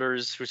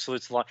orders? Who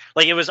salutes the law?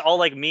 Like, it was all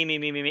like me,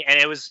 and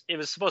it was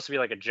supposed to be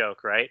like a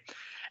joke, right?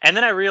 And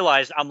then I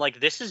realized, I'm like,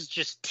 this is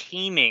just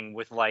teeming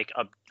with like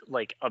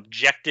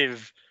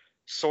objective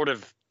sort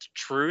of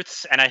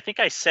truths. And I think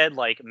I said,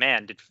 like,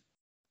 man, did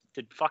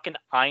fucking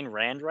Ayn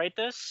Rand write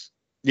this?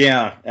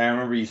 Yeah, I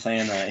remember you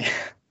saying that.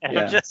 And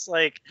Yeah. I'm just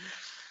like,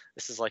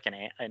 this is like an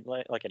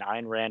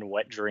Ayn Rand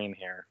wet dream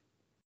here.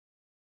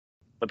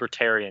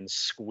 Libertarians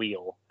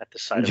squeal at the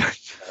sight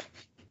of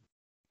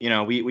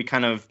We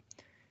kind of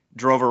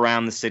drove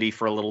around the city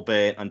for a little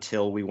bit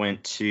until we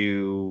went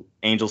to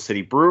Angel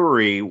City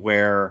Brewery,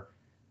 where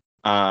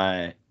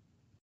while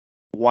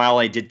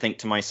I did think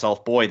to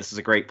myself, boy, this is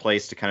a great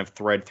place to kind of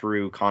thread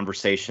through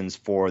conversations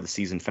for the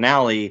season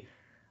finale,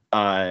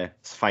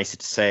 suffice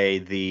it to say,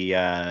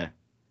 the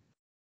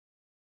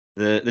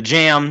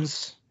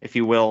jams, if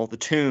you will, the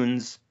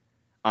tunes,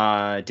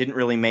 didn't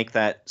really make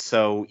that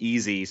so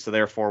easy. So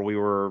therefore, we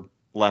were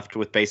left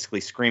with basically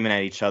screaming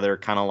at each other,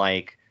 kind of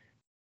like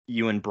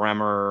Ewan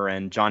Bremer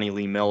and Johnny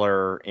Lee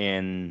Miller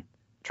in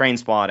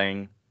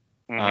Trainspotting,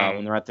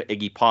 when they're at the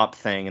Iggy Pop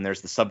thing and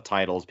there's the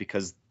subtitles,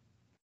 because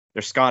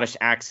their Scottish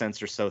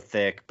accents are so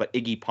thick, but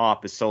Iggy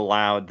Pop is so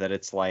loud that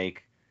it's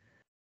like,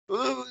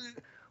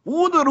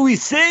 what are we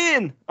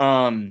saying?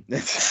 And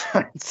then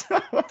I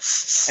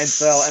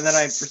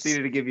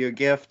proceeded to give you a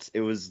gift.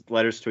 It was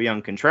Letters to a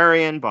Young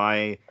Contrarian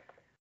by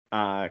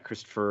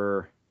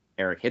Christopher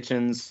Eric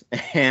Hitchens.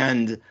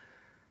 And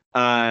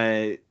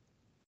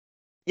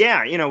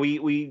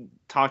we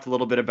talked a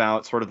little bit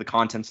about sort of the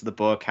contents of the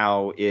book,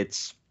 how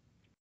it's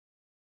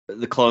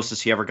the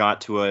closest he ever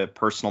got to a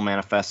personal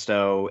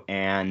manifesto.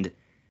 And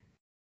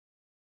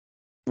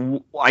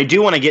I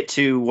do want to get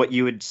to what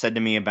you had said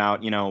to me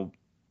about,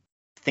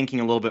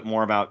 thinking a little bit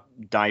more about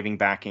diving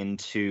back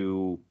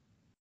into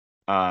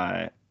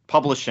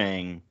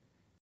publishing.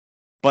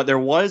 But there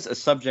was a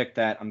subject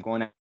that I'm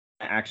going to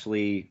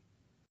actually,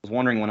 I was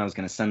wondering when I was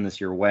going to send this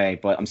your way,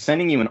 but I'm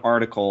sending you an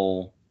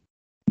article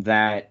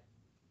that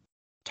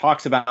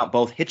talks about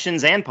both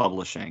Hitchens and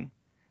publishing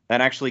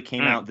that actually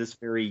came out this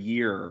very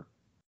year.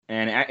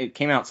 And it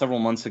came out several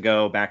months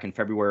ago, back in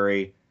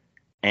February.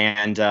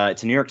 And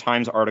it's a New York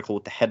Times article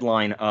with the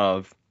headline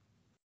of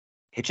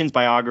Hitchens'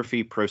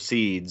 biography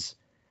proceeds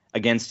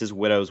against his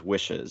widow's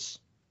wishes.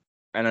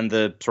 And then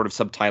the sort of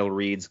subtitle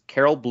reads,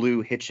 Carol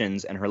Blue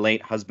Hitchens and her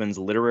late husband's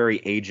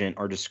literary agent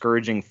are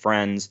discouraging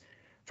friends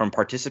from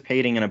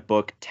participating in a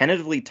book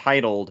tentatively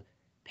titled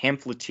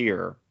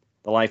Pamphleteer,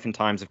 The Life and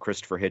Times of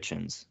Christopher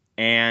Hitchens.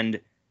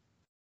 And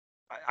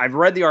I've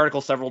read the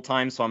article several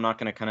times, so I'm not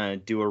going to kind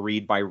of do a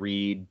read by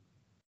read,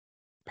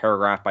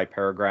 paragraph by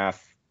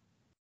paragraph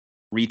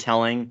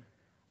retelling.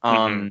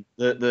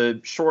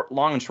 The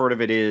long and short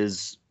of it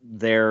is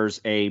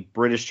there's a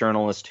British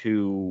journalist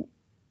who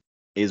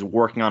is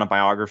working on a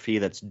biography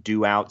that's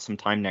due out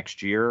sometime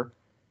next year,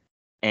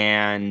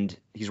 and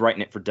he's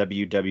writing it for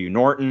W.W.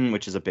 Norton,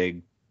 which is a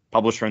big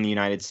publisher in the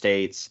United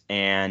States.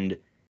 And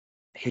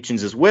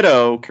Hitchens'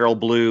 widow, Carol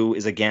Blue,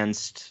 is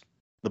against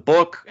the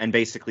book and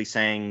basically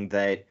saying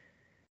that,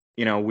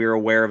 we're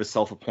aware of a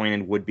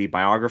self-appointed would-be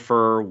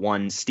biographer,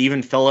 one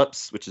Stephen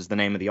Phillips, which is the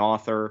name of the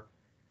author,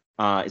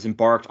 is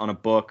embarked on a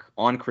book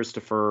on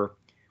Christopher.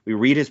 We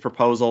read his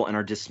proposal and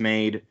are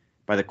dismayed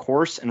by the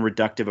coarse and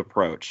reductive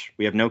approach.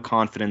 We have no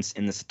confidence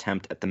in this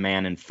attempt at the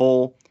man in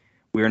full.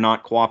 We are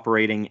not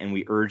cooperating, and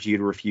we urge you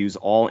to refuse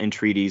all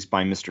entreaties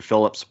by Mr.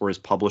 Phillips or his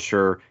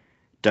publisher,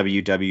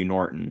 W.W.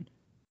 Norton.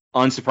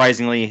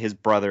 Unsurprisingly, his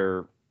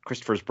brother,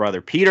 Christopher's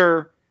brother,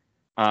 Peter,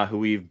 who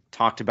we've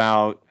talked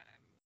about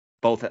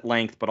both at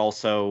length, but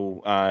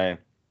also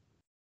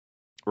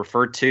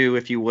referred to,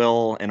 if you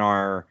will, in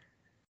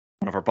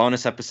one of our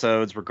bonus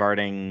episodes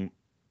regarding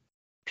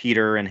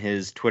Peter and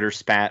his Twitter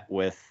spat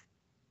with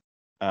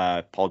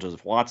Paul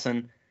Joseph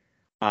Watson.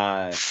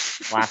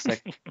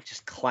 Classic,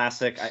 just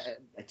classic.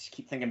 I just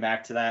keep thinking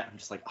back to that. I'm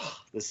just like, oh,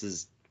 this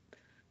is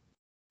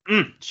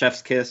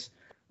chef's kiss.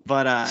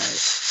 But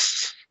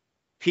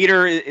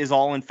Peter is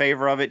all in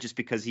favor of it, just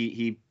because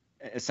he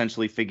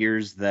essentially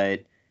figures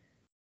that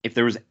if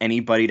there was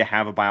anybody to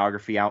have a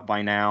biography out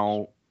by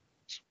now,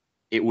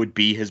 it would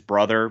be his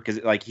brother,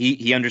 because like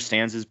he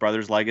understands his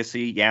brother's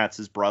legacy. Yeah, it's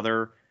his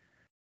brother,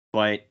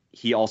 but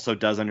he also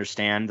does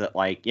understand that,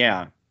 like,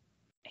 yeah,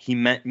 he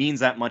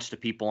means that much to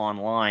people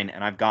online,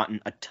 and I've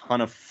gotten a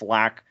ton of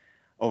flack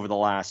over the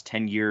last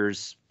 10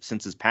 years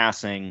since his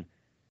passing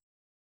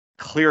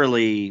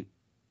clearly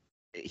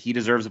he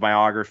deserves a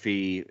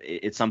biography.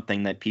 It's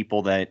something that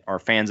people that are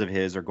fans of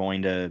his are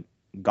going to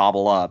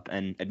gobble up.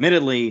 And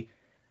admittedly,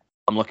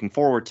 I'm looking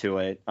forward to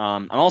it.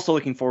 I'm also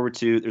looking forward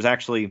to, there's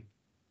actually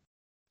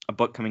a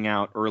book coming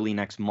out early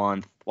next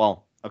month.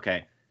 Well,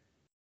 okay,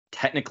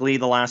 technically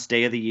the last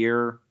day of the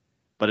year,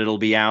 but it'll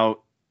be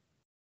out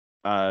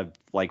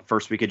like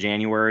first week of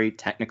January,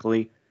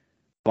 technically,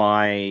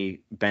 by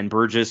Ben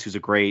Burgess, who's a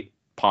great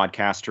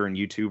podcaster and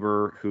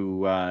YouTuber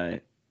who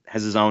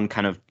has his own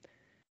kind of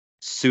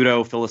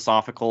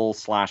pseudo-philosophical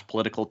 /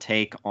 political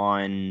take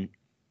on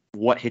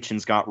what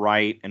Hitchens got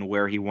right and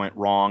where he went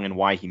wrong and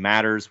why he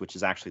matters, which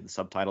is actually the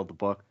subtitle of the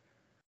book.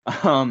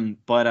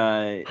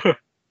 But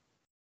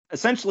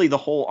essentially the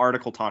whole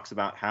article talks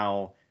about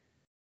how,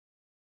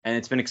 and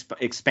it's been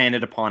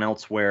expanded upon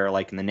elsewhere,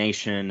 like in The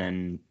Nation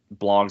and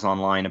blogs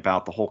online,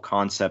 about the whole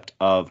concept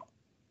of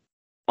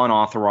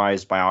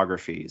unauthorized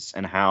biographies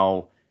and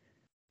how,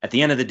 at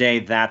the end of the day,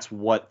 that's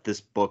what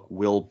this book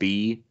will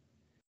be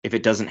if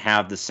it doesn't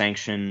have the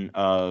sanction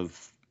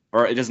of,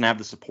 or it doesn't have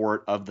the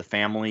support of the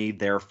family.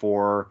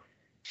 Therefore,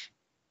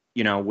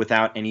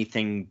 without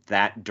anything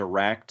that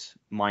direct,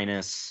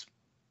 minus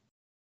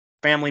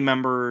family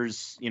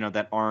members,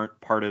 that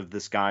aren't part of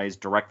this guy's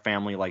direct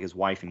family, like his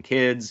wife and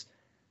kids.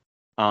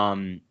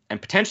 And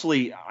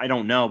potentially, I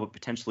don't know, but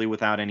potentially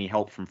without any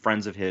help from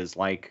friends of his,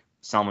 like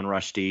Salman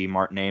Rushdie,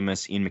 Martin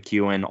Amis, Ian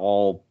McEwan,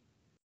 all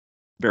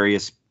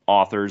various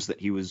authors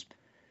that he was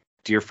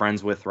dear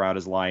friends with throughout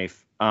his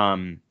life.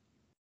 I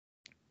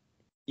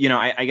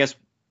guess,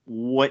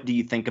 what do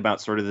you think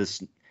about sort of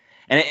this?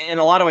 And in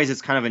a lot of ways,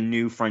 it's kind of a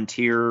new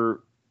frontier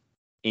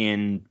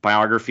in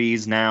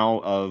biographies now,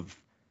 of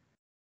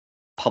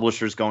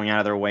publishers going out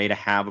of their way to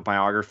have a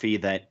biography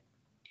that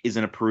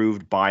isn't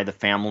approved by the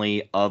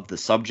family of the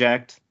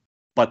subject,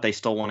 but they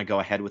still want to go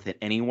ahead with it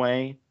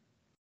anyway.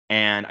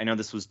 And I know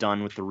this was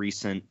done with the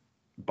recent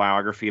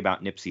biography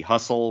about Nipsey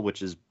Hussle,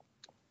 which is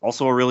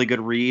also a really good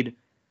read.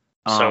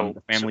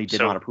 The family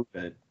did not approve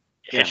it.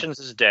 Hitchens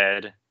is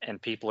dead,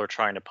 and people are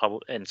trying to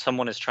and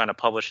someone is trying to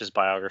publish his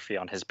biography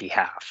on his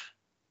behalf.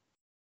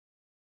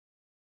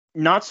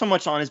 Not so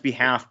much on his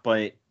behalf,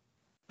 but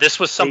this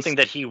was something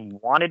that he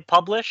wanted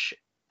published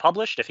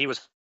if he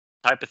was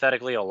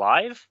hypothetically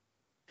alive.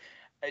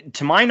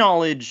 To my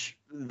knowledge,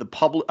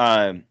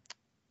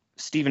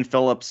 Stephen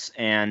Phillips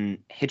and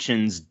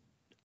Hitchens,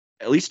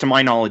 at least to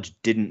my knowledge,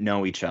 didn't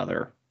know each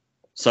other.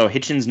 So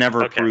Hitchens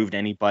never approved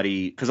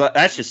anybody, because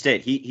that's just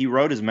it. He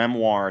wrote his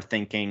memoir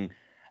thinking,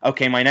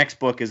 okay, my next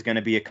book is going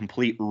to be a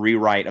complete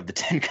rewrite of the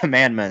Ten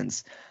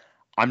Commandments.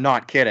 I'm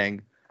not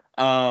kidding.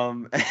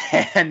 And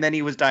then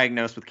he was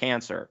diagnosed with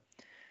cancer,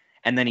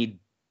 and then he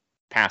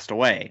passed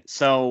away.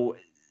 So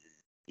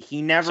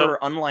he never,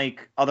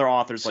 unlike other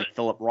authors like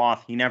Philip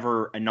Roth, he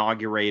never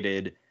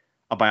inaugurated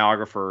a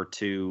biographer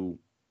to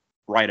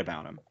write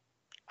about him.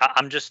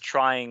 I'm just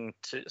trying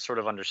to sort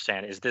of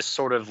understand, is this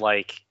sort of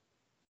like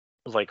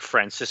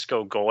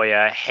Francisco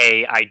Goya,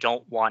 hey, I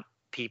don't want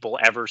people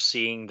ever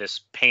seeing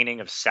this painting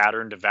of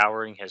Saturn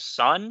devouring his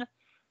son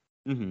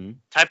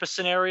type of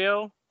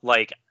scenario?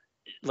 Like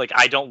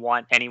I don't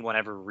want anyone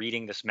ever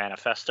reading this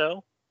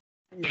manifesto?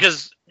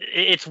 Because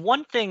it's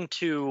one thing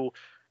to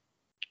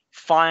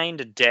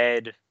find a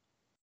dead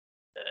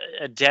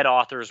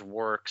author's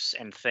works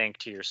and think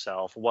to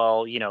yourself,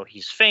 well,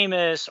 he's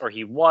famous, or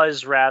he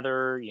was,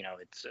 rather,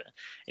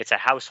 it's a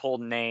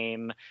household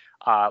name.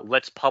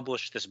 Let's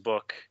publish this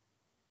book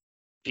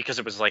because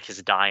it was like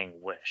his dying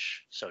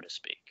wish, so to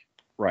speak.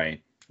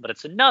 Right. But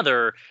it's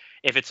another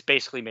if it's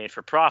basically made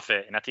for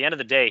profit, and at the end of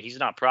the day, he's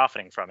not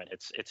profiting from it.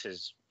 It's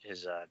his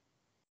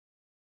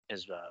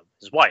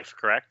wife,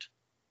 correct?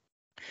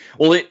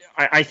 Well,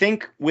 I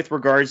think with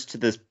regards to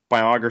this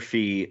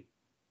biography,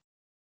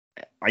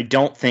 I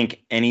don't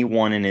think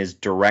anyone in his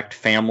direct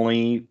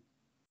family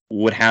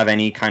would have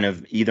any kind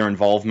of either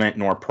involvement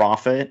nor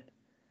profit.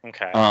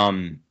 Okay.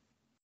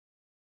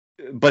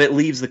 But it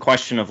leaves the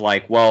question of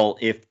like, well,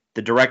 if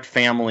the direct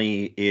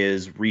family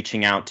is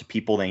reaching out to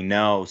people they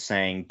know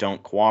saying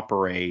don't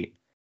cooperate,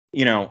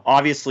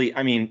 obviously,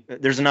 I mean,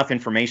 there's enough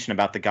information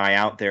about the guy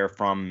out there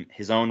from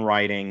his own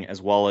writing,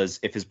 as well as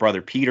if his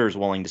brother Peter is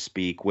willing to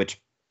speak, which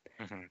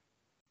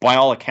by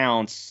all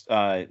accounts,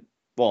 the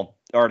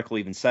article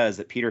even says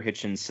that Peter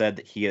Hitchens said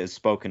that he has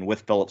spoken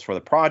with Phillips for the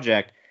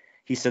project.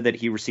 He said that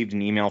he received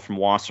an email from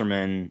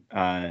Wasserman,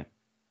 and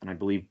I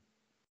believe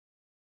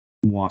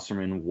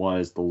Wasserman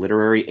was the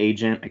literary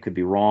agent. I could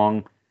be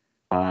wrong.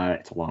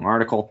 It's a long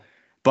article,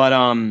 but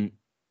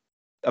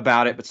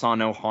about it, but saw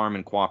no harm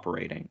in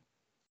cooperating.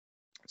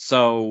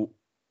 So,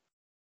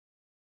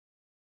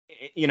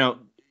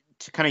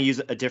 to kind of use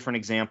a different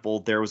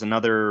example, there was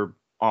another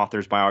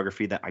author's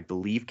biography that I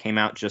believe came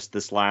out just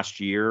this last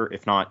year,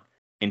 if not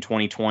in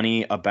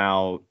 2020,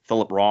 about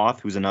Philip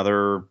Roth, who's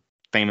another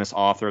famous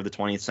author of the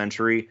 20th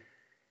century.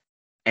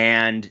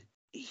 And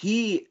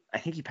I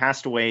think he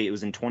passed away, it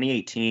was in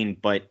 2018,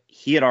 but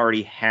he had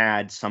already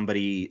had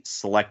somebody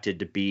selected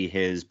to be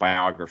his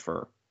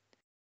biographer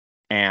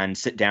and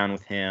sit down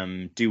with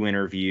him, do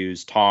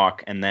interviews,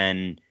 talk, and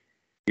then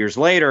Years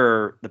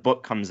later, the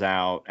book comes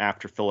out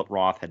after Philip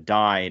Roth had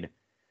died.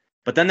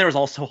 But then there was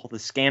also all the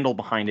scandal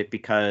behind it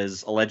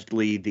because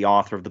allegedly the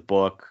author of the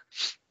book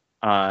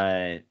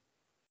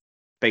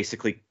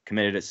basically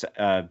committed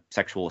a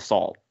sexual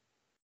assault.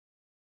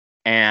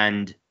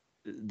 And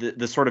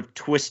the sort of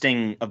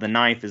twisting of the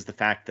knife is the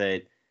fact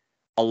that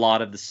a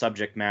lot of the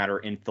subject matter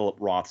in Philip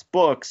Roth's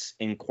books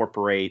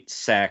incorporate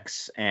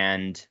sex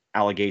and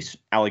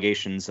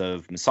allegations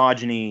of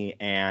misogyny.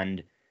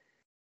 And,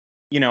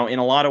 you know, in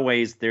a lot of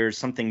ways, there's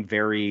something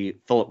very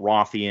Philip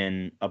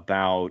Rothian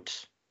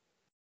about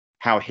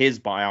how his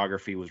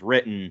biography was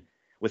written.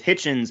 With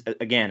Hitchens,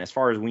 again, as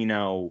far as we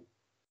know,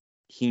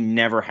 he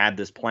never had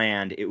this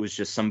planned. It was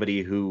just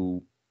somebody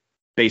who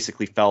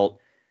basically felt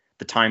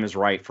the time is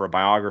right for a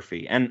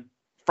biography. And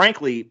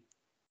frankly,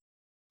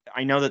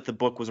 I know that the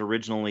book was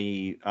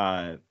originally,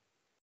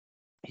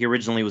 he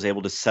originally was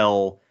able to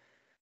sell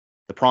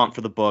the prompt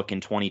for the book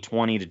in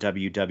 2020 to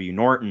W.W.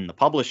 Norton, the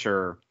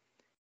publisher.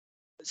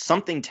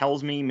 Something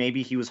tells me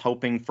maybe he was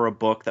hoping for a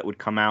book that would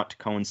come out to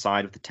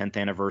coincide with the 10th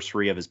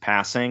anniversary of his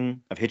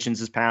passing, of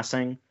Hitchens'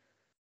 passing.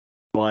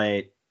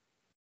 But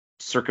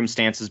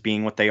circumstances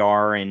being what they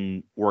are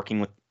and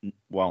working with,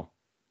 well,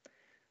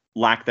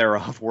 lack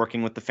thereof,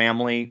 working with the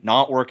family,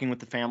 not working with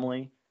the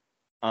family,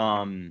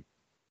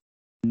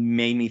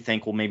 made me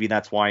think, well, maybe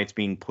that's why it's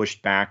being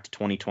pushed back to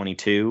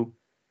 2022.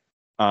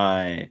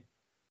 But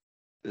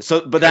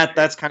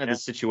that's kind of the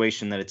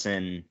situation that it's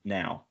in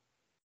now.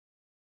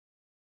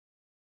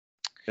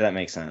 If that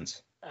makes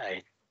sense.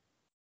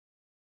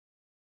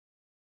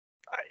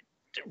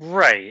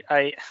 Right.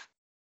 I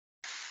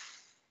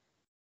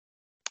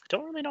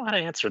don't really know how to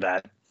answer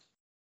that.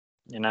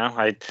 You know,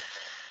 I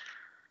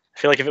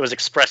feel like if it was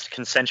expressed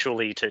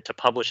consensually to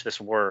publish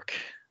this work,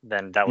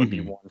 then that would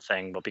be one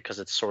thing. But because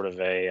it's sort of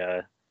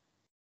a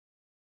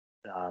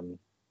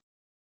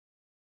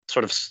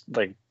sort of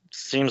like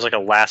seems like a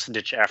last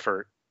ditch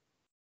effort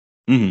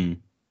to,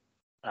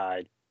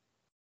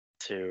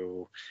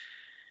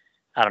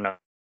 I don't know,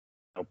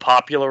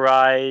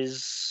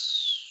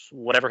 popularize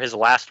whatever his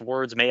last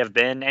words may have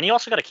been. And you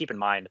also got to keep in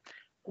mind,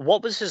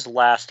 what was his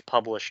last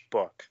published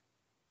book?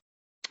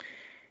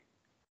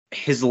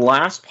 His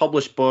last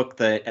published book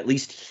that at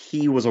least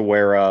he was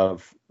aware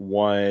of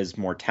was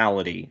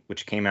Mortality,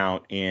 which came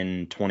out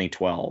in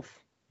 2012.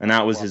 And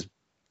that was his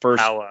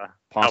first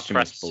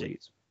posthumous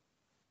release.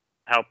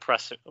 How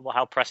prescient.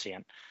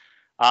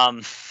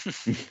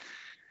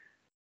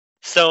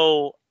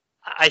 So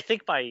I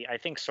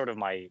think sort of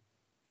my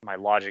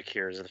logic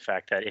here is the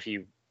fact that if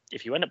you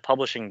end up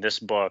publishing this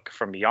book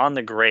from beyond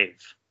the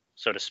grave,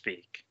 so to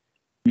speak,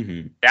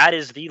 that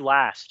is the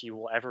last you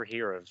will ever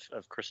hear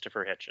of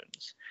Christopher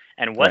Hitchens.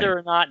 And whether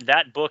or not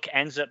that book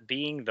ends up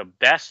being the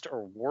best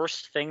or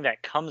worst thing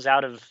that comes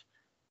out of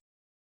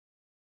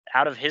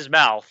his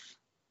mouth,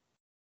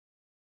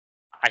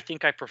 I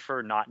think I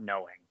prefer not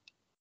knowing.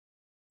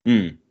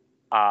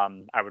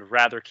 I would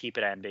rather keep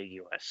it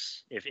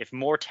ambiguous. If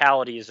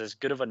Mortality is as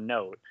good of a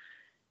note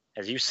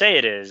as you say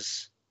it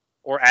is,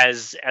 or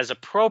as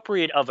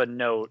appropriate of a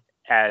note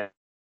as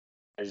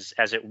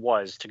it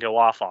was to go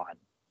off on,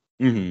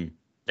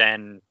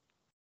 then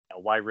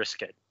why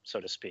risk it, so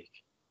to speak?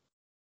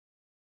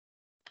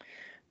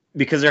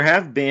 Because there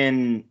have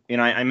been,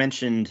 I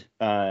mentioned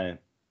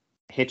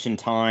Hitch in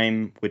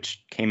Time,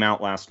 which came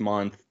out last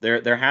month.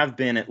 There have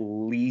been at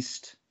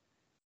least,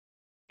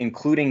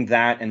 including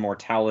that and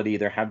Mortality,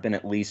 there have been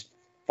at least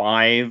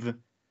 5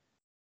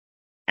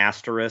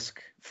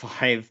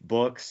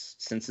 books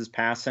since his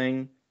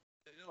passing.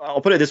 I'll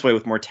put it this way: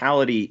 with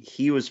Mortality,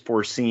 he was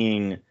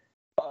foreseeing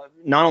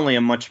not only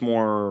a much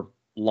more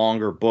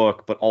longer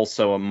book, but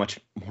also a much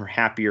more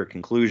happier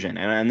conclusion.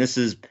 And this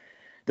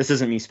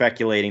isn't me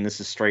speculating.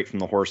 This is straight from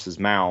the horse's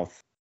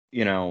mouth.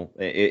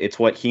 It's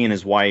what he and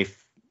his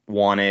wife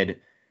wanted.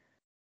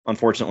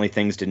 Unfortunately,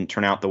 things didn't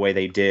turn out the way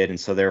they did, and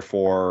so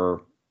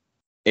therefore,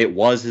 it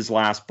was his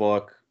last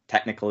book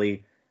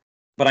technically.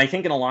 But I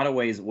think in a lot of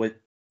ways,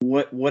 what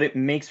it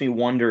makes me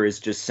wonder is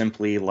just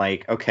simply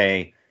like,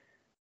 okay,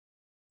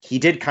 he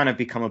did kind of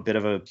become a bit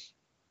of a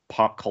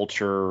pop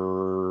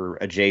culture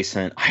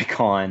adjacent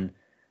icon.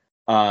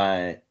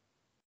 And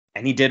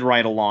he did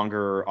write a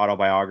longer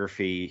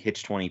autobiography,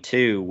 Hitch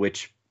 22,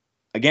 which,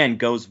 again,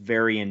 goes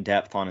very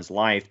in-depth on his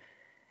life.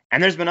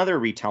 And there's been other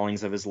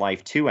retellings of his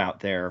life, too, out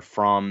there,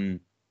 from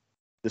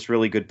this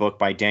really good book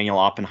by Daniel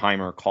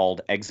Oppenheimer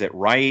called Exit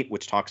Right,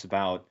 which talks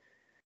about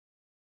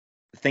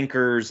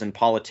thinkers and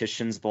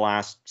politicians of the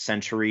last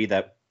century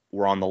that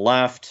were on the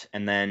left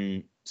and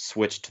then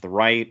switched to the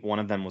right. One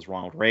of them was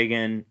Ronald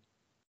Reagan.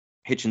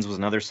 Hitchens was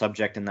another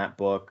subject in that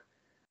book.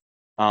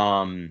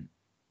 The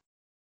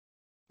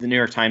New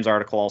York Times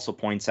article also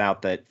points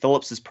out that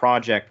Phillips's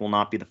project will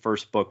not be the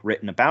first book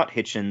written about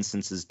Hitchens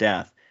since his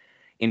death.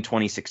 In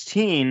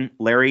 2016,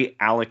 Larry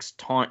Alex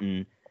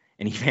Taunton,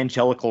 an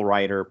evangelical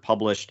writer,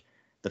 published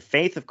The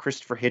Faith of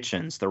Christopher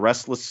Hitchens, the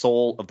Restless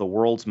Soul of the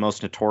World's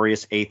Most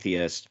Notorious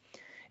Atheist,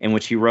 in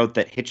which he wrote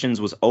that Hitchens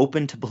was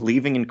open to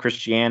believing in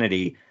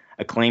Christianity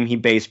a claim he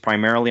based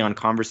primarily on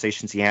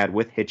conversations he had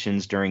with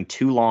Hitchens during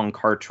 2 long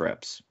car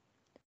trips,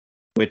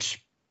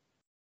 which,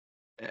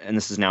 and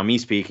this is now me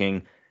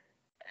speaking,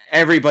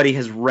 everybody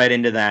has read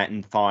into that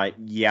and thought,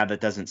 yeah,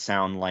 that doesn't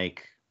sound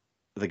like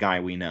the guy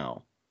we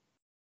know.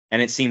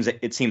 And it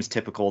seems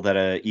typical that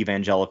a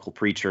evangelical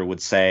preacher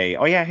would say,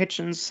 oh yeah,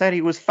 Hitchens said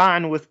he was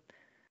fine with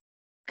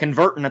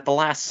converting at the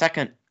last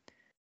second.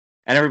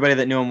 And everybody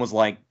that knew him was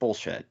like,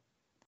 bullshit.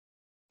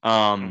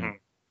 And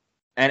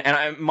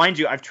mind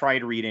you, I've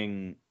tried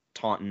reading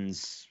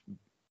Taunton's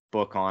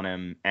book on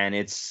him, and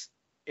it's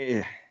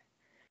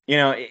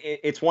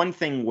one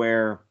thing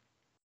where,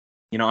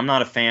 I'm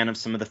not a fan of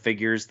some of the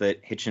figures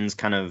that Hitchens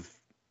kind of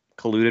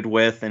colluded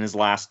with in his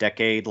last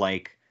decade.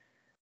 Like,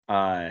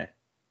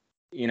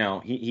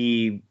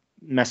 he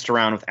messed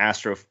around with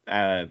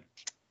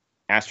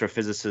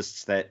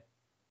astrophysicists that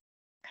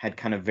had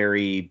kind of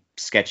very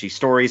sketchy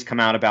stories come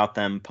out about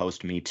them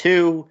post Me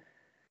Too.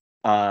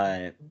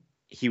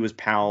 He was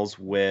pals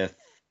with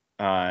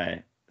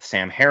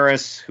Sam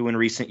Harris, who in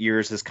recent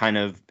years has kind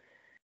of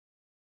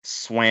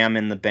swam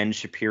in the Ben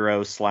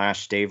Shapiro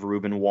 / Dave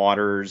Rubin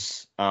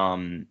waters.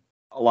 A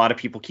lot of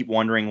people keep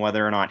wondering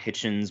whether or not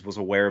Hitchens was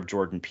aware of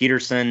Jordan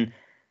Peterson.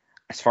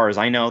 As far as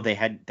I know,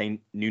 they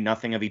knew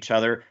nothing of each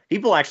other.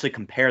 People actually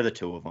compare the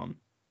two of them,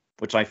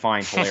 which I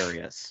find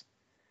hilarious,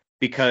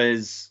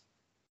 because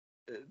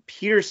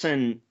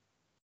Peterson,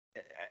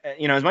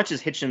 as much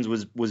as Hitchens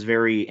was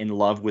very in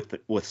love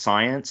with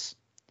science,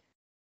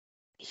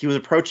 he was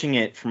approaching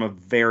it from a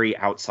very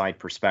outside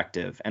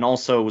perspective, and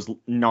also was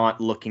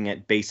not looking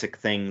at basic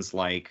things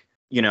like,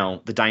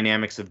 the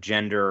dynamics of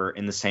gender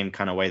in the same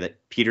kind of way that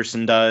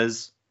Peterson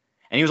does.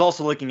 And he was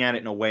also looking at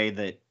it in a way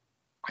that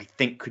I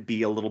think could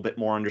be a little bit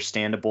more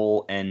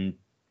understandable and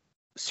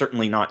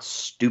certainly not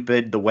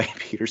stupid the way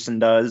Peterson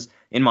does,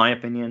 in my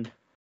opinion.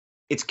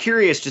 It's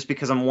curious just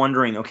because I'm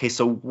wondering, okay,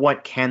 so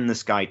what can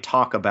this guy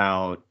talk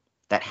about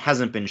that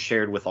hasn't been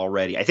shared with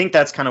already? I think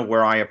that's kind of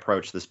where I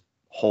approach this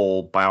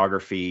whole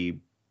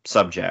biography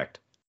subject.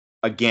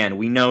 Again,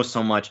 we know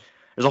so much.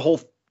 There's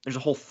a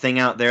whole thing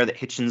out there that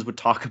Hitchens would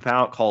talk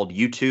about called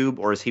YouTube,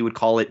 or as he would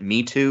call it,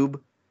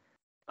 MeTube.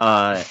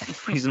 The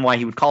reason why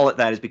he would call it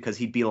that is because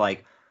he'd be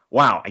like,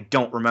 wow, I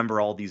don't remember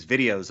all these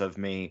videos of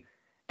me,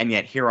 and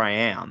yet here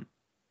I am.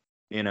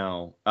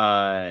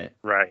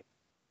 Right.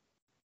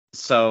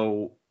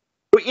 So,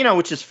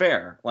 which is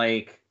fair.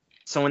 Like,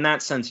 so in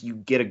that sense, you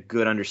get a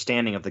good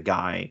understanding of the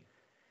guy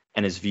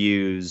and his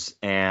views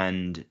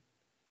and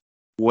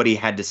what he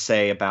had to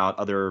say about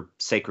other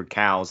sacred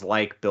cows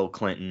like Bill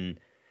Clinton,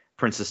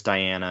 Princess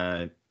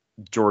Diana,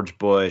 George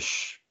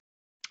Bush,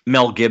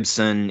 Mel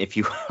Gibson, if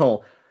you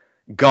will,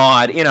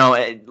 God,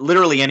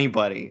 literally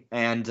anybody,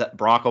 and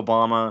Barack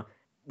Obama.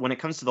 When it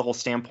comes to the whole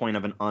standpoint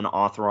of an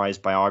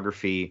unauthorized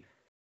biography,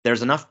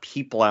 there's enough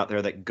people out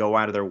there that go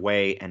out of their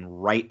way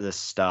and write this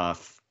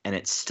stuff, and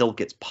it still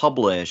gets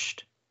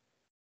published.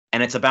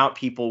 And it's about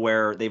people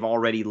where they've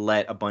already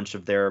let a bunch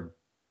of their,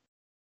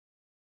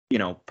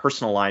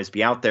 personal lives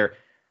be out there.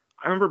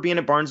 I remember being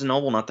at Barnes &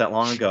 Noble not that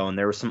long ago, and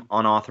there was some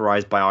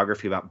unauthorized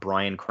biography about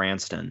Bryan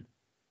Cranston.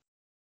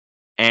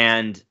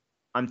 And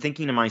I'm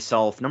thinking to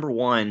myself, number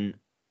one,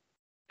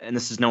 and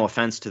this is no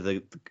offense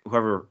to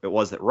whoever it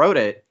was that wrote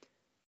it,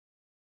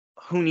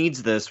 who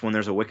needs this when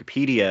there's a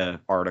Wikipedia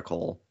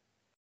article?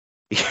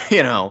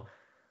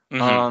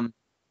 But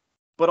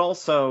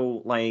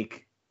also,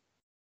 like,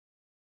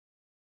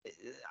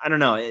 I don't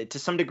know, to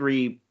some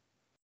degree,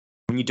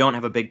 when you don't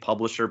have a big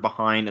publisher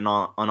behind an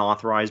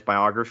unauthorized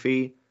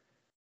biography,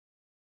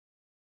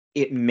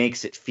 it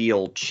makes it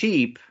feel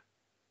cheap,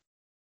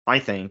 I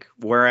think.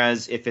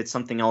 Whereas if it's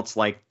something else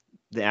like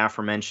the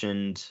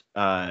aforementioned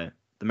The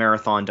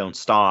Marathon Don't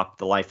Stop,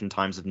 The Life and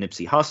Times of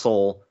Nipsey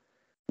Hussle,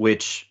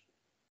 which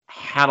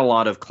had a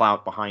lot of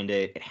clout behind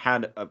it. It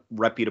had a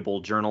reputable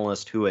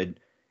journalist who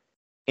had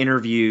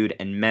interviewed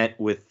and met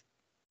with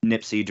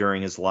Nipsey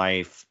during his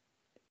life.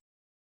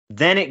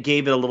 Then it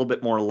gave it a little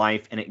bit more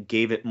life, and it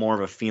gave it more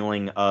of a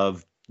feeling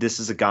of, this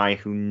is a guy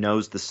who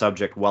knows the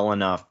subject well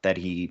enough that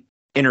he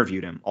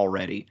interviewed him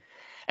already.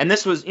 And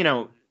this was,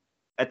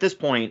 at this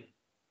point,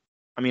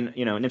 I mean,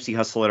 Nipsey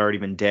Hussle had already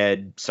been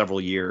dead several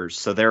years.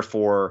 So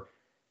therefore,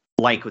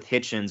 like with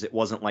Hitchens, it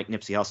wasn't like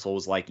Nipsey Hussle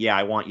was like, yeah,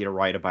 I want you to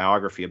write a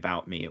biography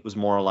about me. It was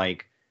more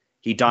like,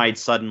 he died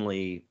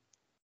suddenly.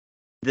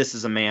 This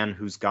is a man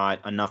who's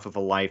got enough of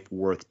a life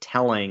worth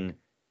telling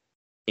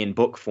in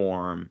book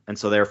form, and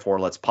so therefore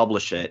let's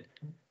publish it.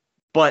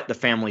 But the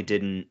family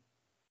didn't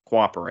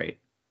cooperate.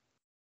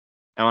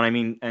 And I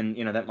mean, and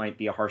that might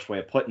be a harsh way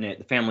of putting it,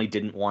 the family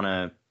didn't want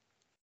to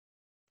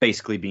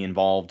basically be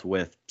involved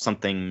with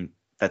something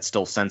that's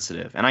still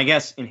sensitive. And I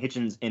guess in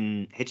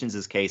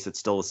Hitchens's case, it's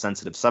still a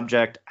sensitive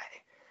subject.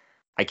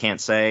 I can't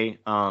say.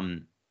 I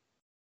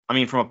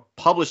mean, from a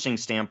publishing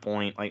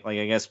standpoint, like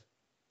I guess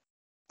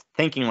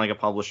thinking like a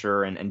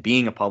publisher and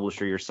being a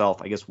publisher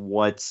yourself, I guess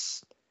I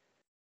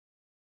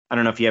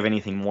don't know if you have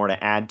anything more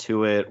to add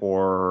to it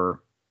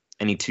or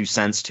any 2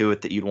 cents to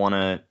it that you'd want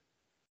to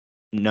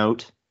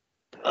note.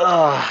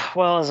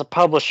 Well, as a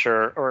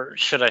publisher, or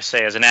should I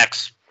say, as an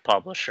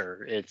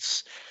ex-publisher,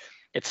 it's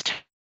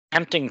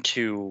tempting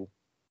to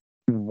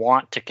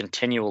want to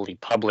continually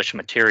publish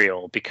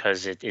material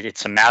because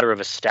it's a matter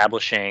of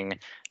establishing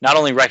not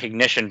only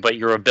recognition but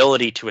your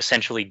ability to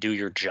essentially do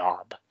your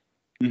job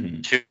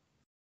Hmm. to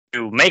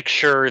make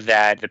sure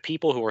that the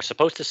people who are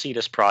supposed to see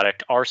this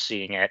product are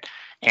seeing it.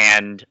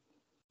 And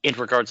in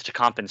regards to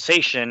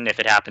compensation, if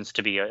it happens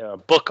to be a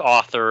book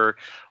author,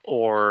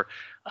 or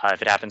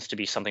if it happens to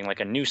be something like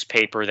a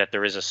newspaper, that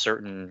there is a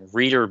certain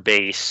reader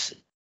base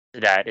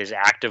that is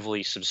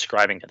actively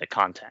subscribing to the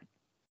content.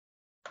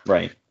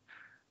 Right.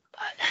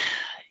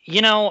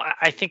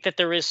 I think that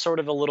there is sort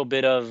of a little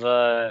bit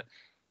of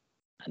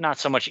not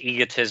so much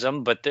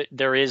egotism, but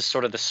there is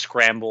sort of the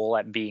scramble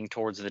at being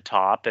towards the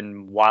top.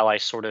 And while I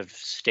sort of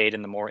stayed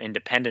in the more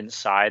independent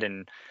side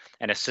and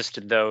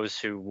assisted those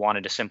who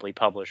wanted to simply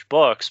publish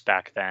books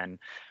back then,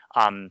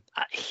 I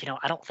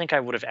don't think I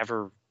would have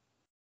ever.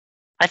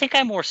 I think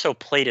I more so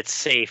played it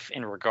safe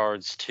in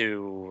regards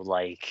to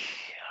like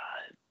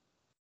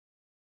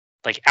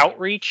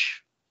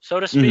outreach, so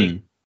to speak. Hmm.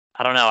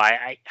 I don't know.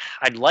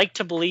 I'd like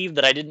to believe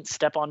that I didn't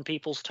step on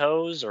people's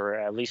toes, or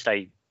at least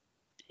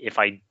if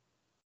I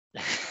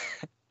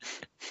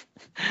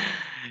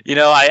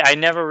I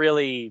never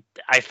really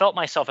I felt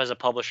myself as a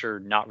publisher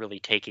not really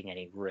taking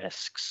any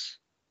risks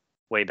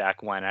way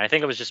back when. And I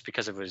think it was just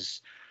because it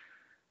was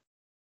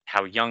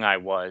how young I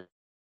was.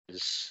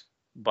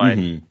 But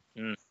Hmm.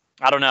 mm,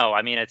 I don't know.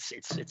 I mean, it's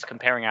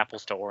comparing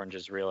apples to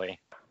oranges, really,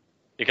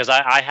 because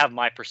I have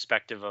my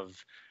perspective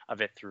of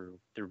it through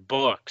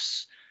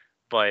books,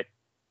 but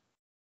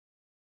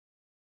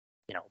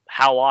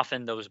how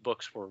often those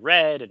books were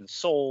read and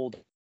sold,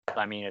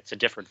 I mean, it's a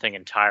different thing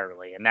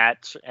entirely. And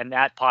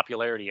that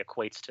popularity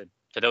equates to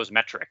those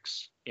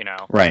metrics.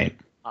 Right.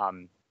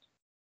 um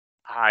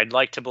I'd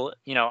like to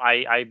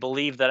I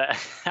believe that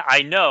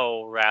I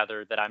know,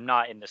 rather, that I'm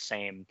not in the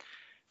same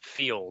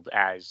field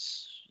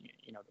as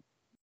the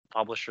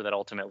publisher that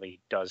ultimately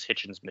does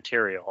Hitchens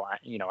material.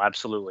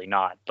 Absolutely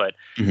not. But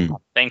Hmm. I'm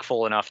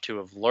thankful enough to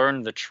have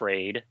learned the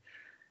trade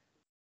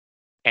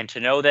and to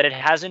know that it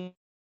hasn't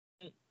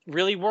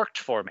really worked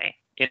for me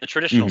in the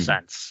traditional Hmm.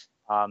 sense.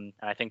 And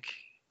I think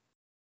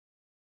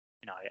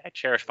I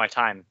cherish my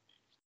time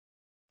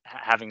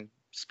having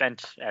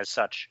spent as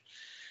such.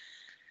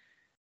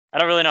 I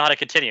don't really know how to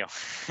continue.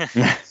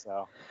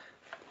 So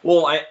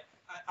Well,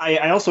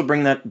 I also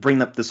bring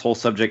up this whole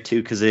subject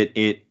too because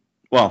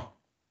well,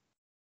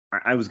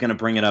 I was going to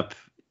bring it up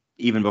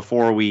even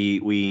before we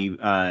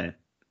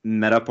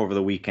met up over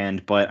the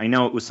weekend, but I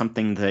know it was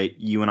something that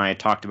you and I had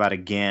talked about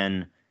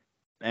again,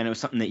 and it was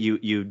something that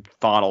you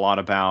thought a lot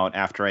about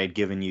after I had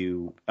given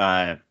you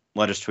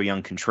Letters to a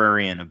Young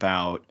Contrarian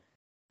about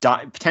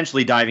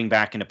potentially diving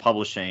back into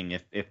publishing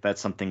if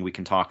that's something we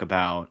can talk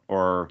about.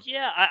 Or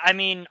yeah, I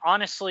mean,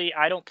 honestly,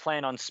 I don't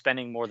plan on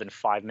spending more than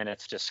 5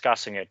 minutes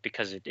discussing it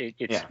because it's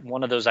yeah.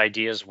 one of those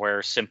ideas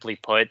where, simply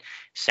put,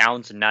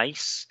 sounds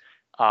nice,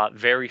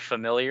 very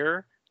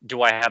familiar.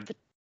 Do I have the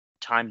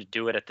time to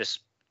do it at this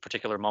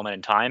particular moment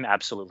in time?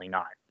 Absolutely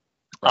not.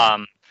 Right.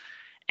 Um,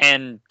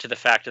 and to the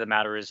fact of the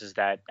matter is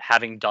that,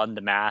 having done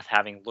the math,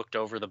 having looked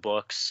over the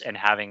books, and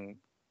having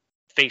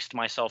faced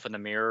myself in the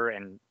mirror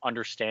and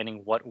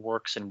understanding what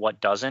works and what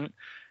doesn't,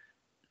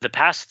 the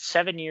past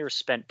 7 years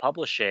spent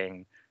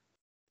publishing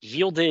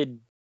yielded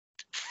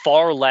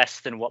far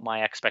less than what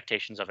my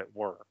expectations of it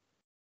were.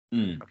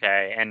 Mm.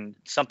 Okay. And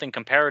something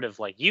comparative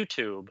like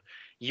YouTube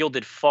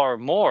yielded far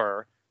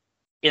more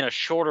in a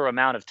shorter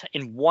amount of time,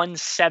 in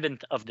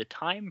 1/7 of the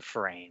time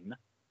frame,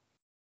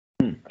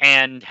 Mm.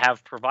 and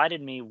have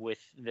provided me with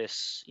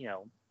this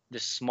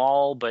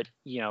small but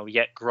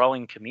yet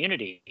growing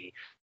community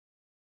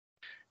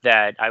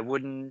that I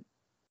wouldn't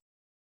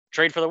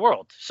trade for the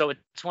world. So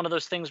it's one of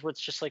those things where it's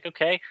just like,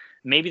 okay,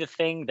 maybe the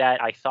thing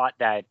that I thought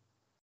that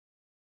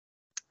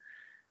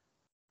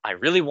I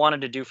really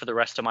wanted to do for the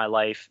rest of my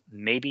life,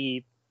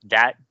 maybe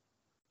that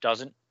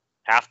doesn't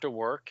have to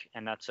work,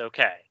 and that's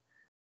okay.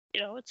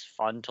 It's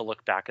fun to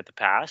look back at the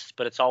past,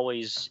 but it's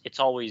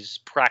always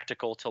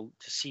practical to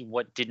see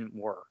what didn't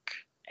work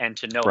and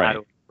to know how Right.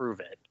 to improve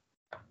it.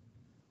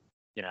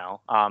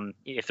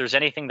 If there's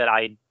anything that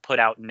I put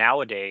out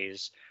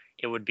nowadays,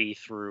 it would be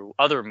through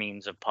other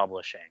means of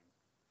publishing.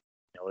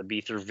 It would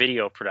be through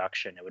video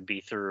production. It would be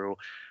through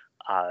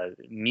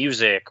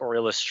music or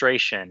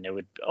illustration. It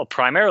would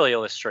primarily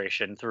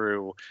illustration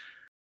through,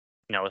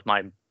 with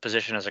my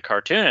position as a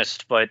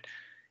cartoonist. But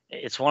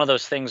it's one of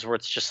those things where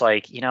it's just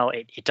like,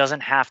 it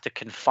doesn't have to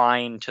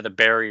confine to the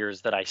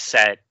barriers that I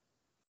set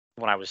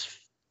when I was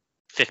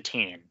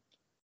 15.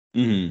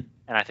 Hmm.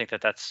 And I think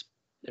that that's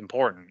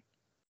important.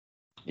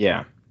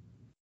 Yeah.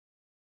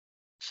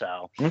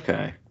 So,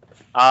 Okay.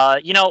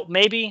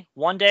 maybe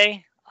one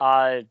day,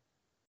 I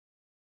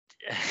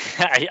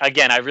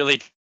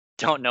really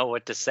don't know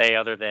what to say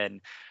other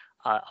than,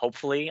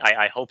 hopefully,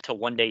 I hope to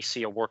one day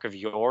see a work of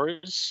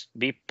yours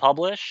be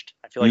published.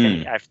 I feel like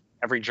Mm.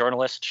 every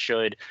journalist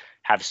should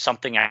have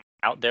something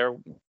out there,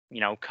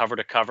 cover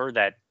to cover,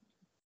 that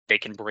they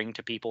can bring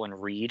to people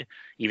and read,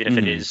 even if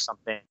it is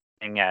something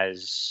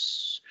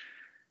as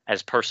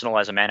personal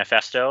as a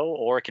manifesto,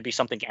 or it could be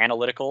something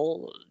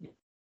analytical,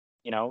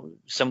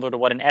 similar to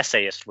what an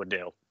essayist would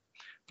do.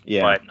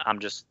 Yeah. But I'm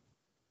just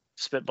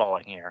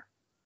spitballing here.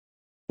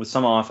 With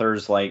some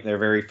authors, like their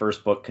very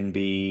first book can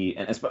be,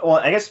 well,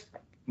 I guess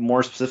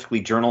more specifically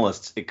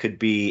journalists, it could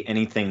be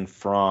anything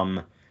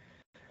from,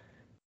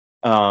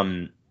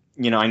 I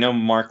know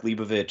Mark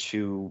Leibovich,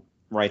 who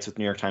writes with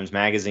New York Times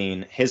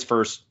Magazine, his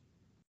first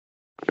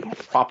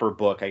proper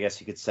book, I guess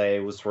you could say,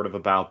 was sort of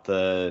about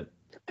the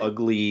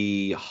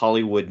ugly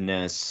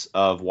Hollywoodness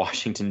of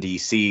Washington,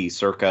 D.C.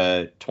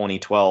 circa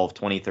 2012,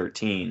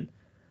 2013.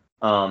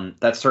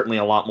 That's certainly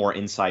a lot more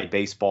inside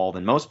baseball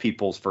than most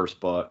people's first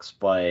books,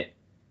 but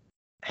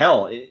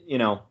hell,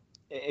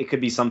 it could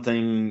be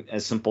something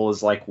as simple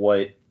as like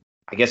what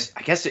I guess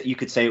you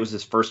could say it was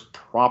his first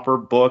proper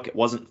book. It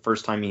wasn't the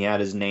first time he had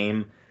his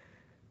name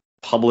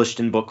published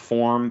in book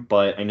form,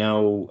 but I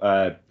know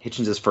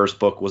Hitchens' first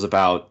book was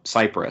about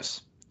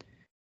Cyprus,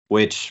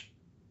 which,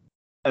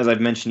 as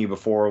I've mentioned to you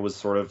before, was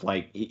sort of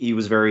like he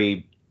was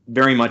very,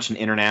 very much an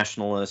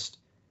internationalist,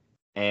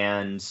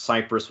 and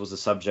Cyprus was a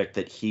subject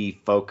that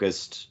he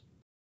focused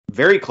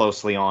very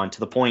closely on, to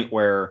the point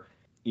where,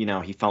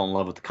 he fell in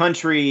love with the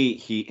country.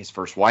 His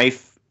first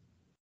wife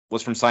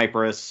was from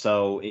Cyprus,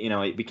 so,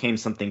 it became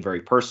something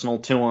very personal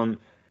to him.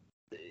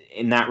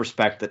 In that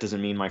respect, that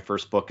doesn't mean my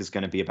first book is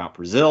going to be about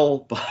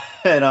Brazil, but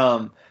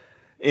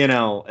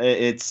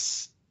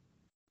it's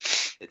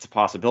a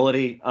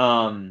possibility.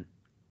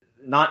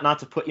 Not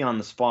to put you on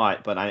the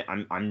spot, but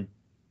I'm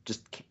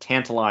just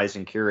tantalized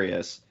and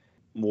curious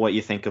what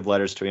you think of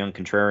Letters to a Young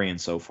Contrarian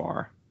so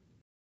far.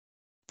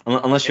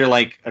 Unless you're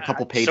like a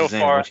couple pages in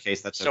which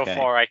case that's okay.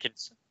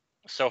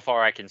 So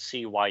far I can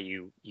see why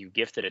you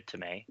gifted it to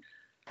me.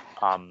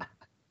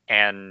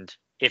 And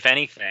if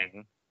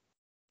anything,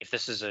 if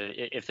this is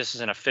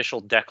an official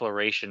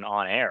declaration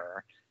on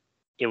air,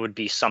 it would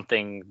be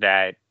something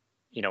that,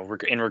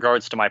 in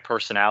regards to my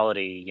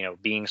personality,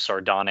 being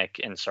sardonic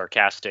and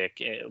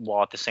sarcastic,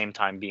 while at the same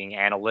time being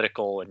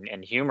analytical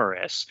and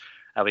humorous,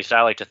 at least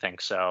I like to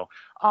think so.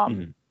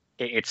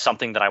 It's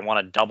something that I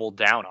want to double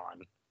down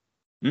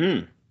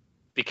on.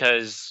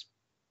 Because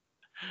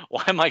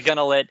why am I going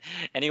to let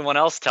anyone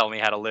else tell me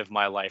how to live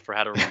my life or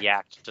how to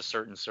react to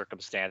certain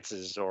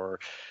circumstances, or,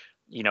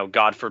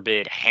 God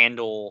forbid,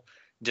 handle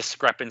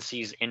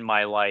discrepancies in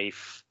my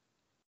life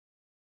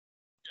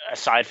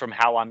aside from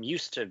how I'm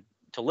used to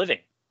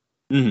living?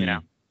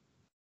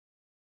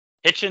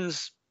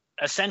 Hitchens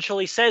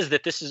essentially says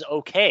that this is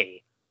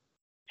okay,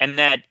 and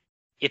that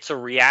it's a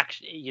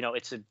reaction,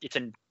 it's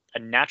a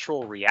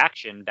natural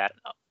reaction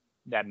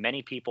that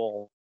many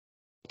people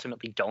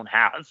ultimately don't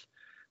have.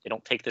 They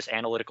don't take this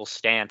analytical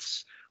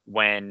stance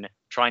when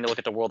trying to look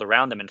at the world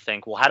around them and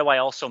think, well, how do I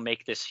also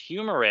make this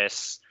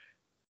humorous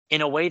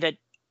in a way that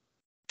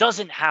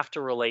doesn't have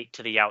to relate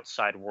to the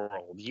outside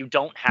world? You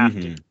don't have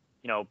to,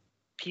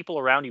 people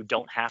around you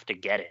don't have to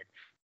get it.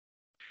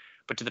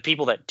 But to the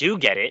people that do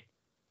get it,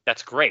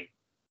 that's great.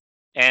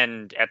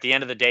 And at the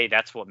end of the day,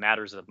 that's what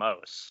matters the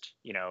most.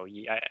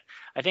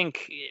 I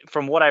think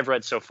from what I've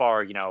read so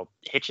far,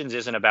 Hitchens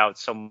isn't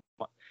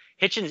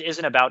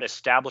about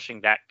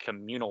establishing that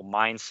communal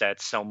mindset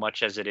so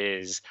much as it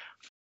is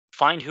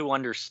find who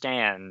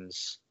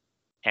understands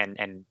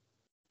and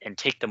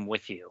take them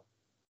with you.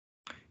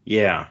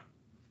 Yeah.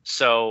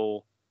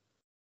 So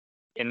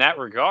in that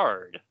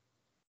regard,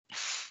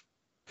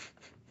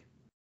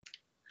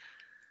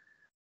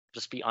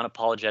 just be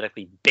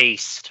unapologetically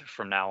based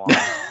from now on.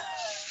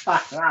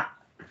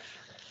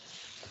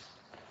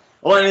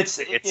 Well, and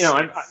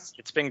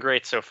it's been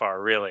great so far,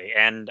 really.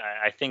 And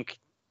I think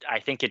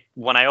it,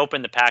 when I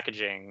opened the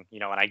packaging,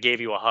 and I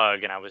gave you a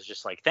hug and I was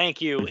just like,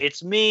 thank you,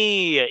 it's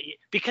me,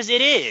 because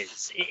it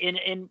is.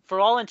 And for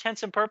all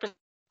intents and purposes,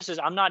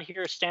 I'm not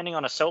here standing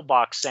on a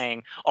soapbox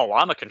saying, oh,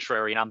 I'm a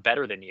contrarian, I'm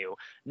better than you.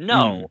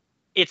 No,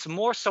 it's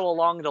more so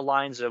along the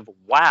lines of,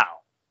 wow,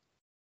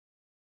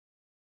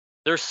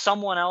 there's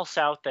someone else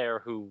out there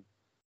who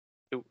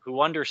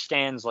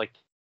understands like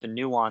the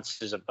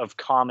nuances of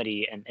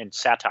comedy and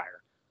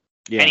satire.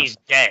 Yeah. And he's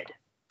dead.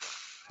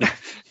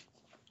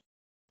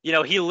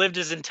 He lived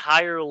his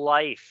entire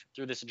life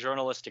through this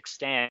journalistic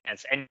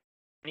stance. And,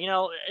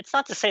 it's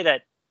not to say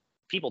that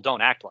people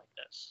don't act like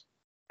this.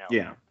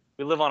 Yeah.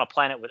 We live on a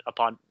planet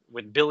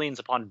with billions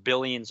upon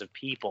billions of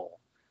people.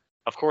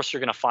 Of course, you're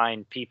going to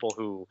find people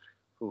who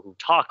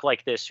talk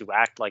like this, who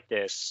act like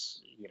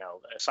this.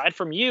 Aside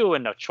from you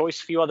and a choice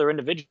few other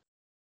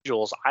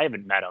individuals, I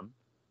haven't met them.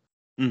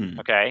 Mm-hmm.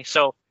 Okay,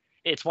 so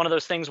it's one of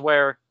those things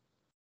where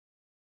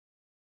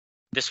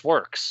this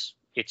works.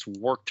 It's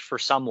worked for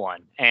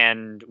someone,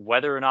 and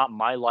whether or not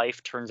my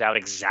life turns out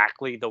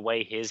exactly the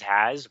way his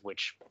has,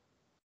 which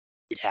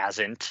it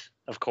hasn't,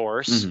 of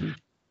course,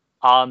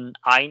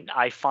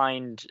 I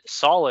find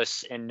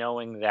solace in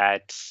knowing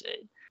that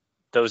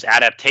those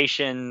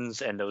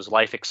adaptations and those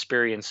life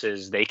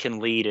experiences, they can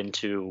lead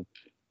into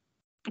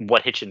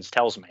what Hitchens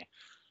tells me,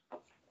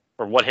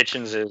 or what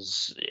Hitchens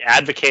is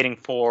advocating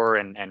for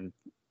and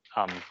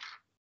I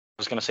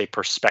was going to say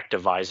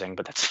perspectivizing,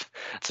 but that's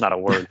not a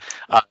word.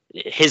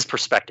 His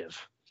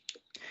perspective.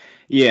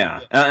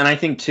 Yeah, and I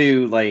think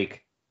too,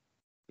 like,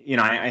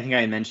 I think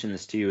I mentioned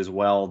this to you as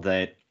well,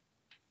 that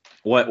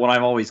what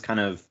I've always kind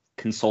of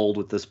consoled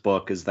with this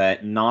book is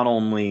that not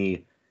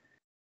only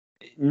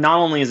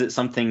is it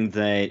something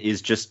that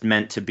is just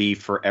meant to be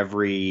for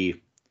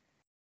every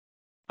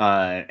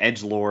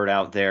edgelord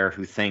out there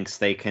who thinks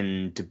they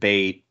can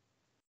debate,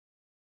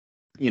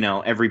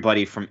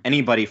 anybody from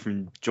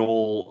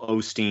Joel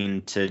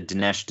Osteen to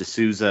Dinesh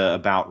D'Souza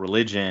about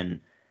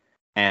religion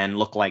and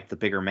look like the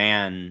bigger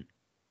man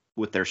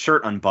with their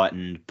shirt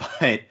unbuttoned,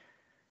 but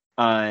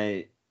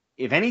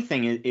if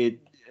anything, it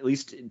at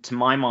least to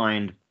my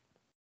mind,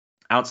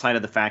 outside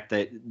of the fact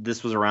that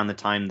this was around the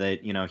time that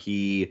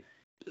he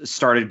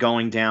started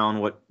going down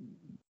what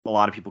a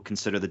lot of people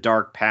consider the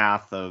dark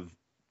path of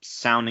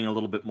sounding a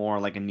little bit more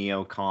like a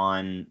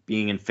neocon,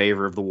 being in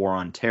favor of the war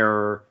on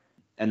terror,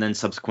 and then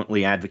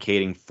subsequently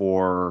advocating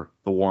for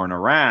the war in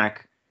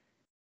Iraq,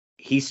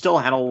 he still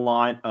had a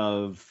lot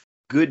of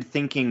good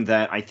thinking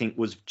that I think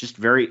was just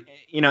very,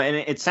 and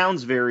it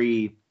sounds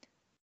very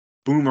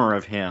boomer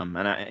of him,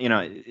 and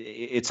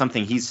it's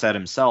something he's said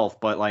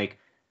himself, but like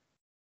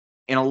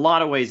in a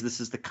lot of ways, this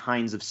is the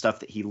kinds of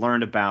stuff that he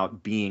learned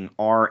about being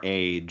our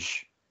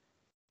age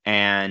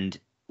and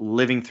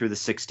living through the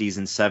 60s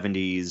and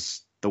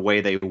 70s the way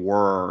they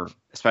were,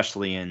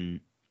 especially in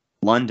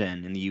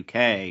London, in the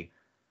UK.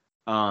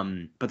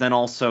 But then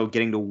also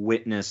getting to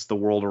witness the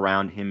world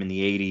around him in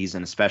the 80s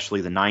and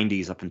especially the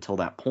 90s up until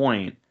that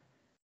point,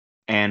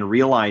 and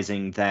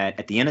realizing that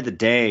at the end of the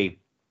day,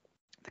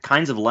 the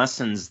kinds of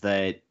lessons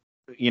that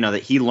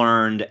that he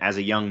learned as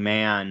a young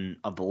man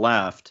of the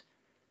left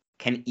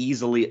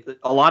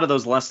a lot of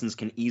those lessons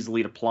can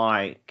easily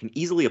apply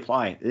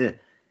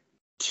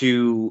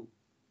to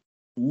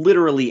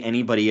literally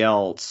anybody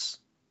else.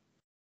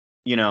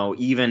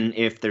 Even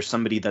if there's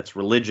somebody that's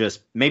religious,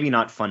 maybe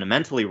not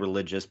fundamentally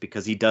religious,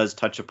 because he does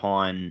give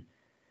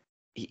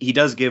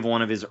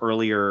one of his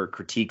earlier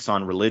critiques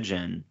on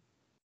religion,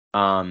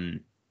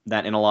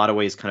 that in a lot of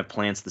ways kind of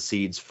plants the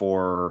seeds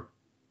for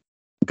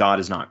God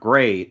is not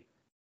great.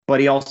 But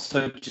he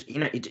also,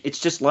 it's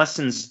just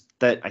lessons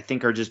that I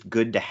think are just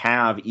good to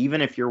have,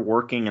 even if you're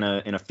working in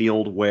a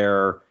field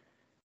where,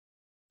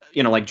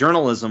 like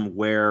journalism,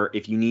 where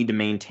if you need to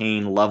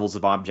maintain levels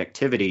of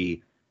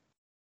objectivity,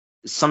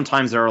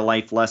 sometimes there are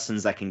life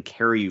lessons that can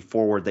carry you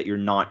forward that you're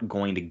not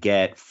going to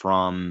get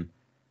from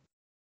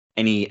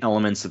any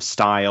elements of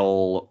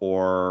style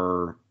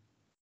or,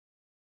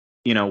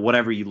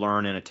 whatever you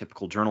learn in a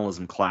typical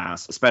journalism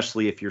class,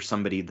 especially if you're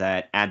somebody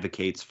that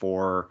advocates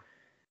for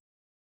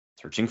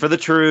searching for the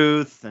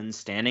truth and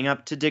standing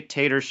up to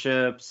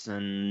dictatorships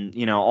and,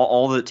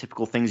 all the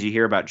typical things you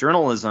hear about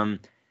journalism.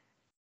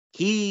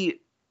 He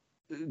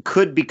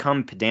could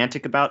become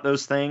pedantic about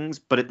those things,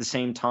 but at the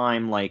same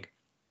time,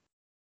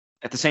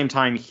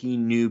 he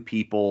knew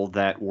people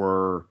that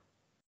were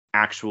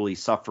actually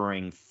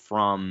suffering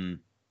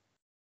from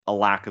a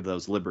lack of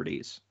those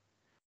liberties.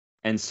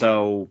 And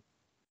so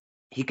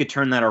he could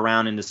turn that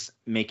around into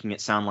making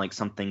it sound like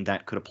something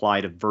that could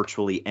apply to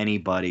virtually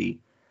anybody.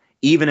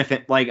 Even if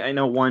it, like, I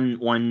know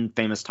one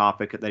famous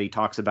topic that he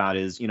talks about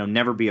is,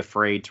 never be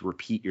afraid to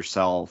repeat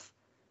yourself.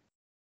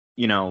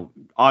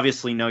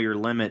 Obviously know your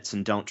limits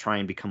and don't try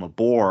and become a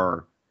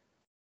bore.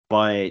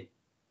 But,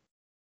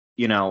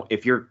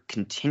 if you're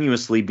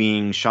continuously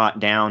being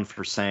shot down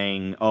for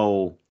saying,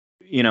 oh,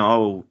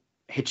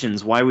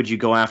 Hitchens, why would you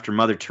go after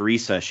Mother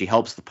Teresa? She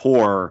helps the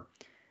poor.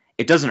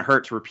 It doesn't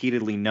hurt to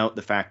repeatedly note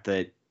the fact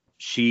that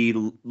she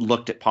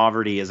looked at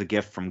poverty as a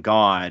gift from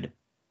God.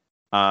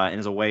 And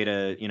as a way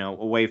to,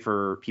 a way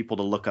for people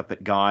to look up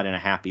at God in a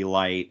happy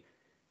light.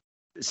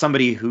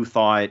 Somebody who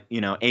thought,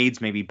 AIDS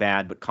may be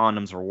bad, but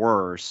condoms are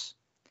worse.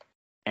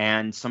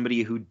 And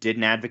somebody who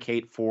didn't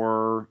advocate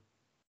for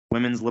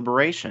women's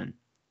liberation.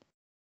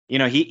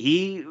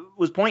 He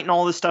was pointing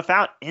all this stuff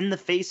out in the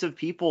face of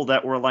people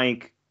that were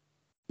like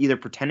either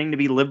pretending to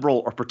be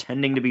liberal or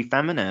pretending to be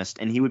feminist.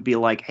 And he would be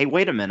like, hey,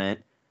 wait a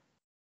minute.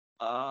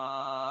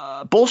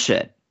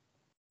 Bullshit.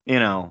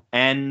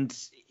 And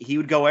he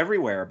would go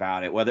everywhere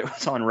about it, whether it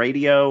was on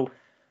radio,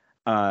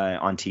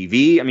 on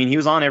TV. I mean, he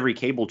was on every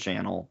cable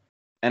channel.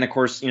 And of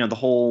course, the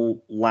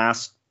whole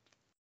last,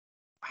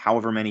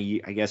 however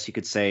many, I guess you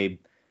could say,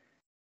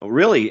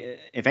 really,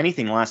 if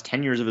anything, the last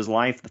 10 years of his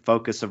life, the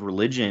focus of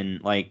religion,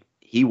 like,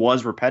 he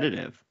was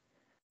repetitive.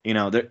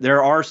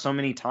 There are so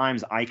many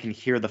times I can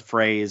hear the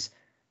phrase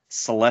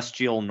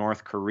celestial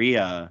North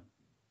Korea,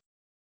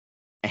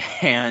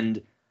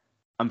 and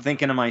I'm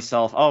thinking to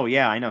myself, oh,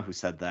 yeah, I know who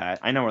said that.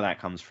 I know where that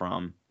comes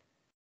from,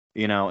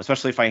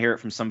 especially if I hear it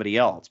from somebody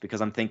else,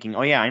 because I'm thinking,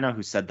 oh, yeah, I know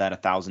who said that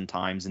 1,000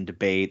 times in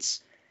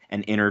debates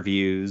and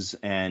interviews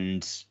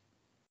and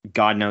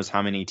God knows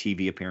how many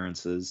TV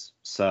appearances.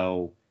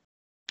 So,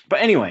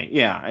 but anyway,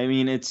 yeah, I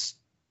mean,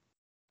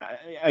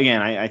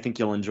 I think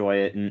you'll enjoy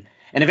it. And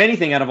if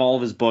anything, out of all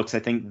of his books, I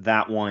think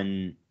that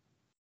one,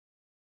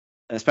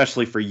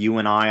 especially for you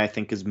and I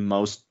think is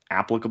most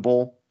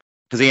applicable.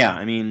 Because yeah,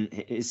 I mean,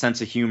 his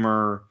sense of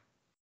humor,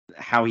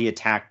 how he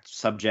attacked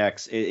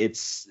subjects,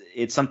 it's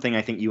something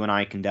I think you and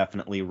I can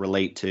definitely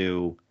relate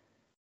to,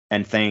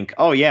 and think,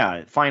 oh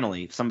yeah,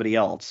 finally somebody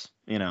else,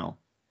 you know.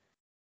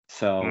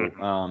 So,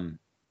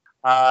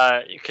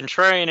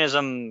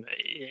 contrarianism,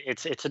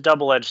 it's a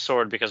double-edged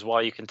sword, because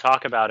while you can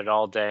talk about it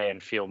all day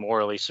and feel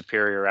morally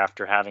superior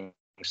after having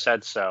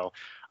said so,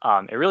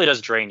 it really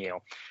does drain you.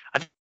 I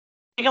think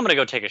I'm going to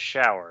go take a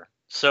shower.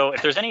 So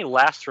if there's any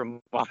last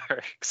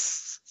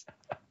remarks,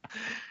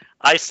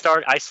 I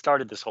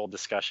started this whole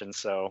discussion.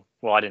 So,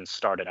 well, I didn't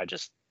start it. I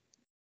just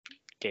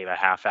gave a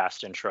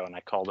half-assed intro and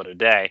I called it a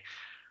day.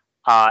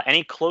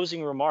 Any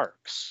closing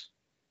remarks?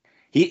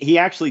 he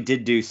actually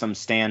did do some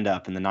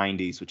stand-up in the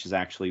 90s, which is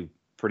actually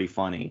pretty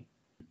funny.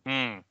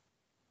 I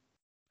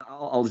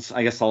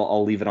guess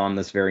I'll leave it on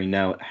this very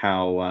note,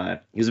 how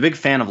he was a big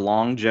fan of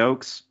long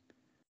jokes.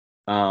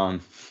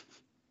 There's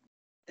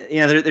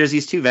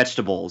these two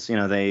vegetables,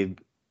 they're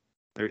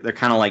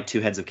kind of like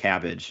two heads of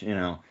cabbage,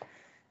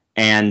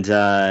 and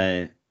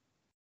they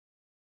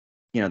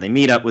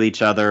meet up with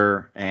each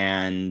other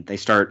and they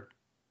start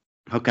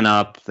hooking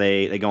up.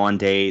 They go on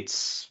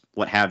dates,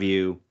 what have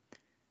you.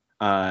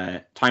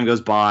 Time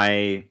goes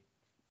by,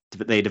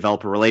 they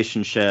develop a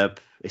relationship,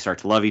 they start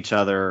to love each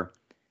other.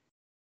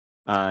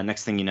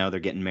 Next thing you know,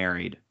 they're getting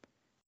married.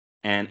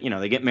 And,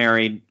 they get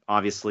married,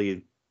 obviously,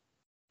 a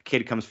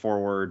kid comes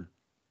forward,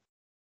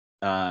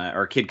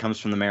 or a kid comes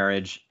from the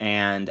marriage,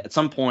 and at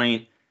some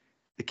point,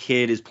 the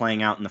kid is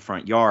playing out in the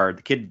front yard.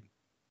 The kid,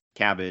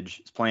 Cabbage,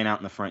 is playing out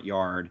in the front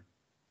yard.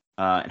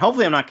 And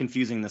hopefully I'm not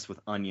confusing this with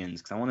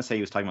onions, because I want to say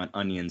he was talking about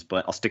onions,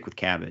 but I'll stick with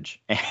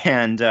cabbage.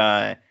 And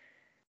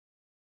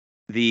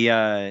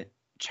the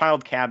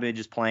child Cabbage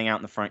is playing out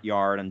in the front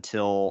yard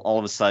until all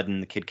of a sudden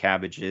the kid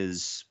Cabbage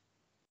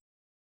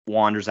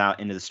wanders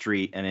out into the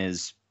street and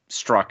is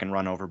struck and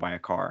run over by a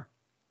car.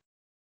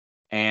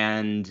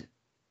 And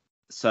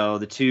so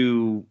the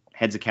two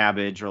heads of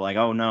cabbage are like,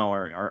 oh no,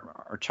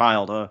 our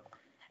child.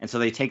 And so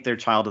they take their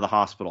child to the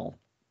hospital.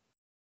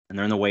 And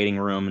they're in the waiting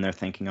room and they're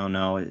thinking, oh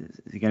no, is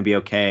he going to be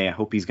okay? I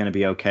hope he's going to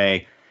be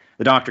okay.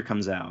 The doctor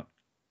comes out.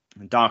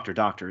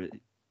 Doctor,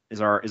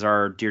 is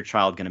our dear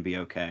child going to be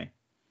okay?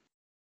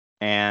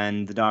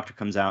 And the doctor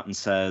comes out and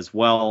says,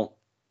 well,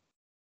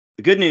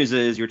 the good news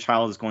is your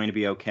child is going to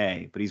be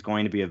okay, but he's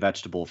going to be a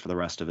vegetable for the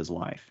rest of his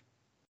life.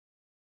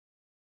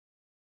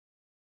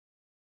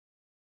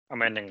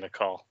 I'm ending the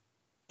call.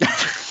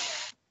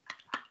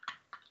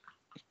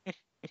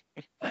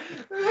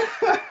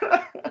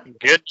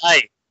 Good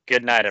night.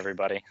 Good night,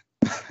 everybody.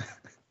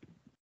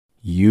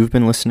 You've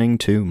been listening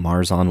to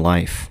Mars on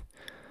Life.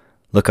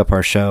 Look up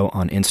our show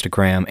on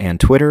Instagram and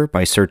Twitter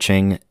by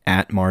searching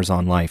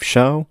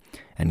 @MarsOnLifeShow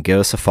and give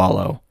us a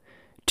follow.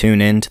 Tune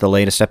in to the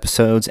latest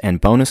episodes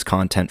and bonus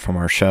content from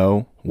our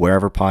show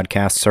wherever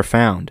podcasts are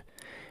found,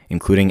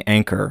 including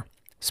Anchor,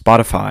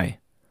 Spotify,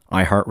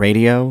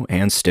 iHeartRadio,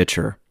 and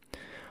Stitcher.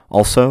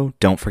 Also,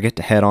 don't forget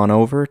to head on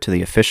over to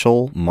the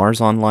official Mars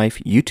on Life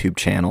YouTube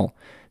channel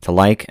to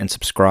like and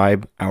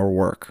subscribe our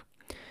work.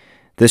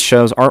 This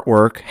show's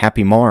artwork,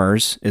 Happy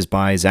Mars, is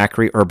by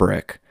Zachary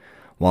Urberick,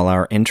 while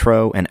our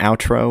intro and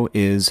outro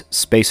is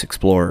Space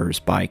Explorers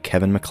by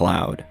Kevin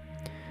MacLeod.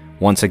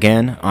 Once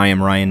again, I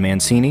am Ryan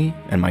Mancini,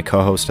 and my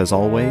co-host as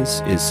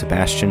always is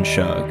Sebastian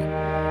Shug.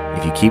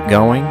 If you keep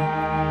going,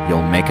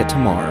 you'll make it to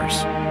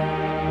Mars.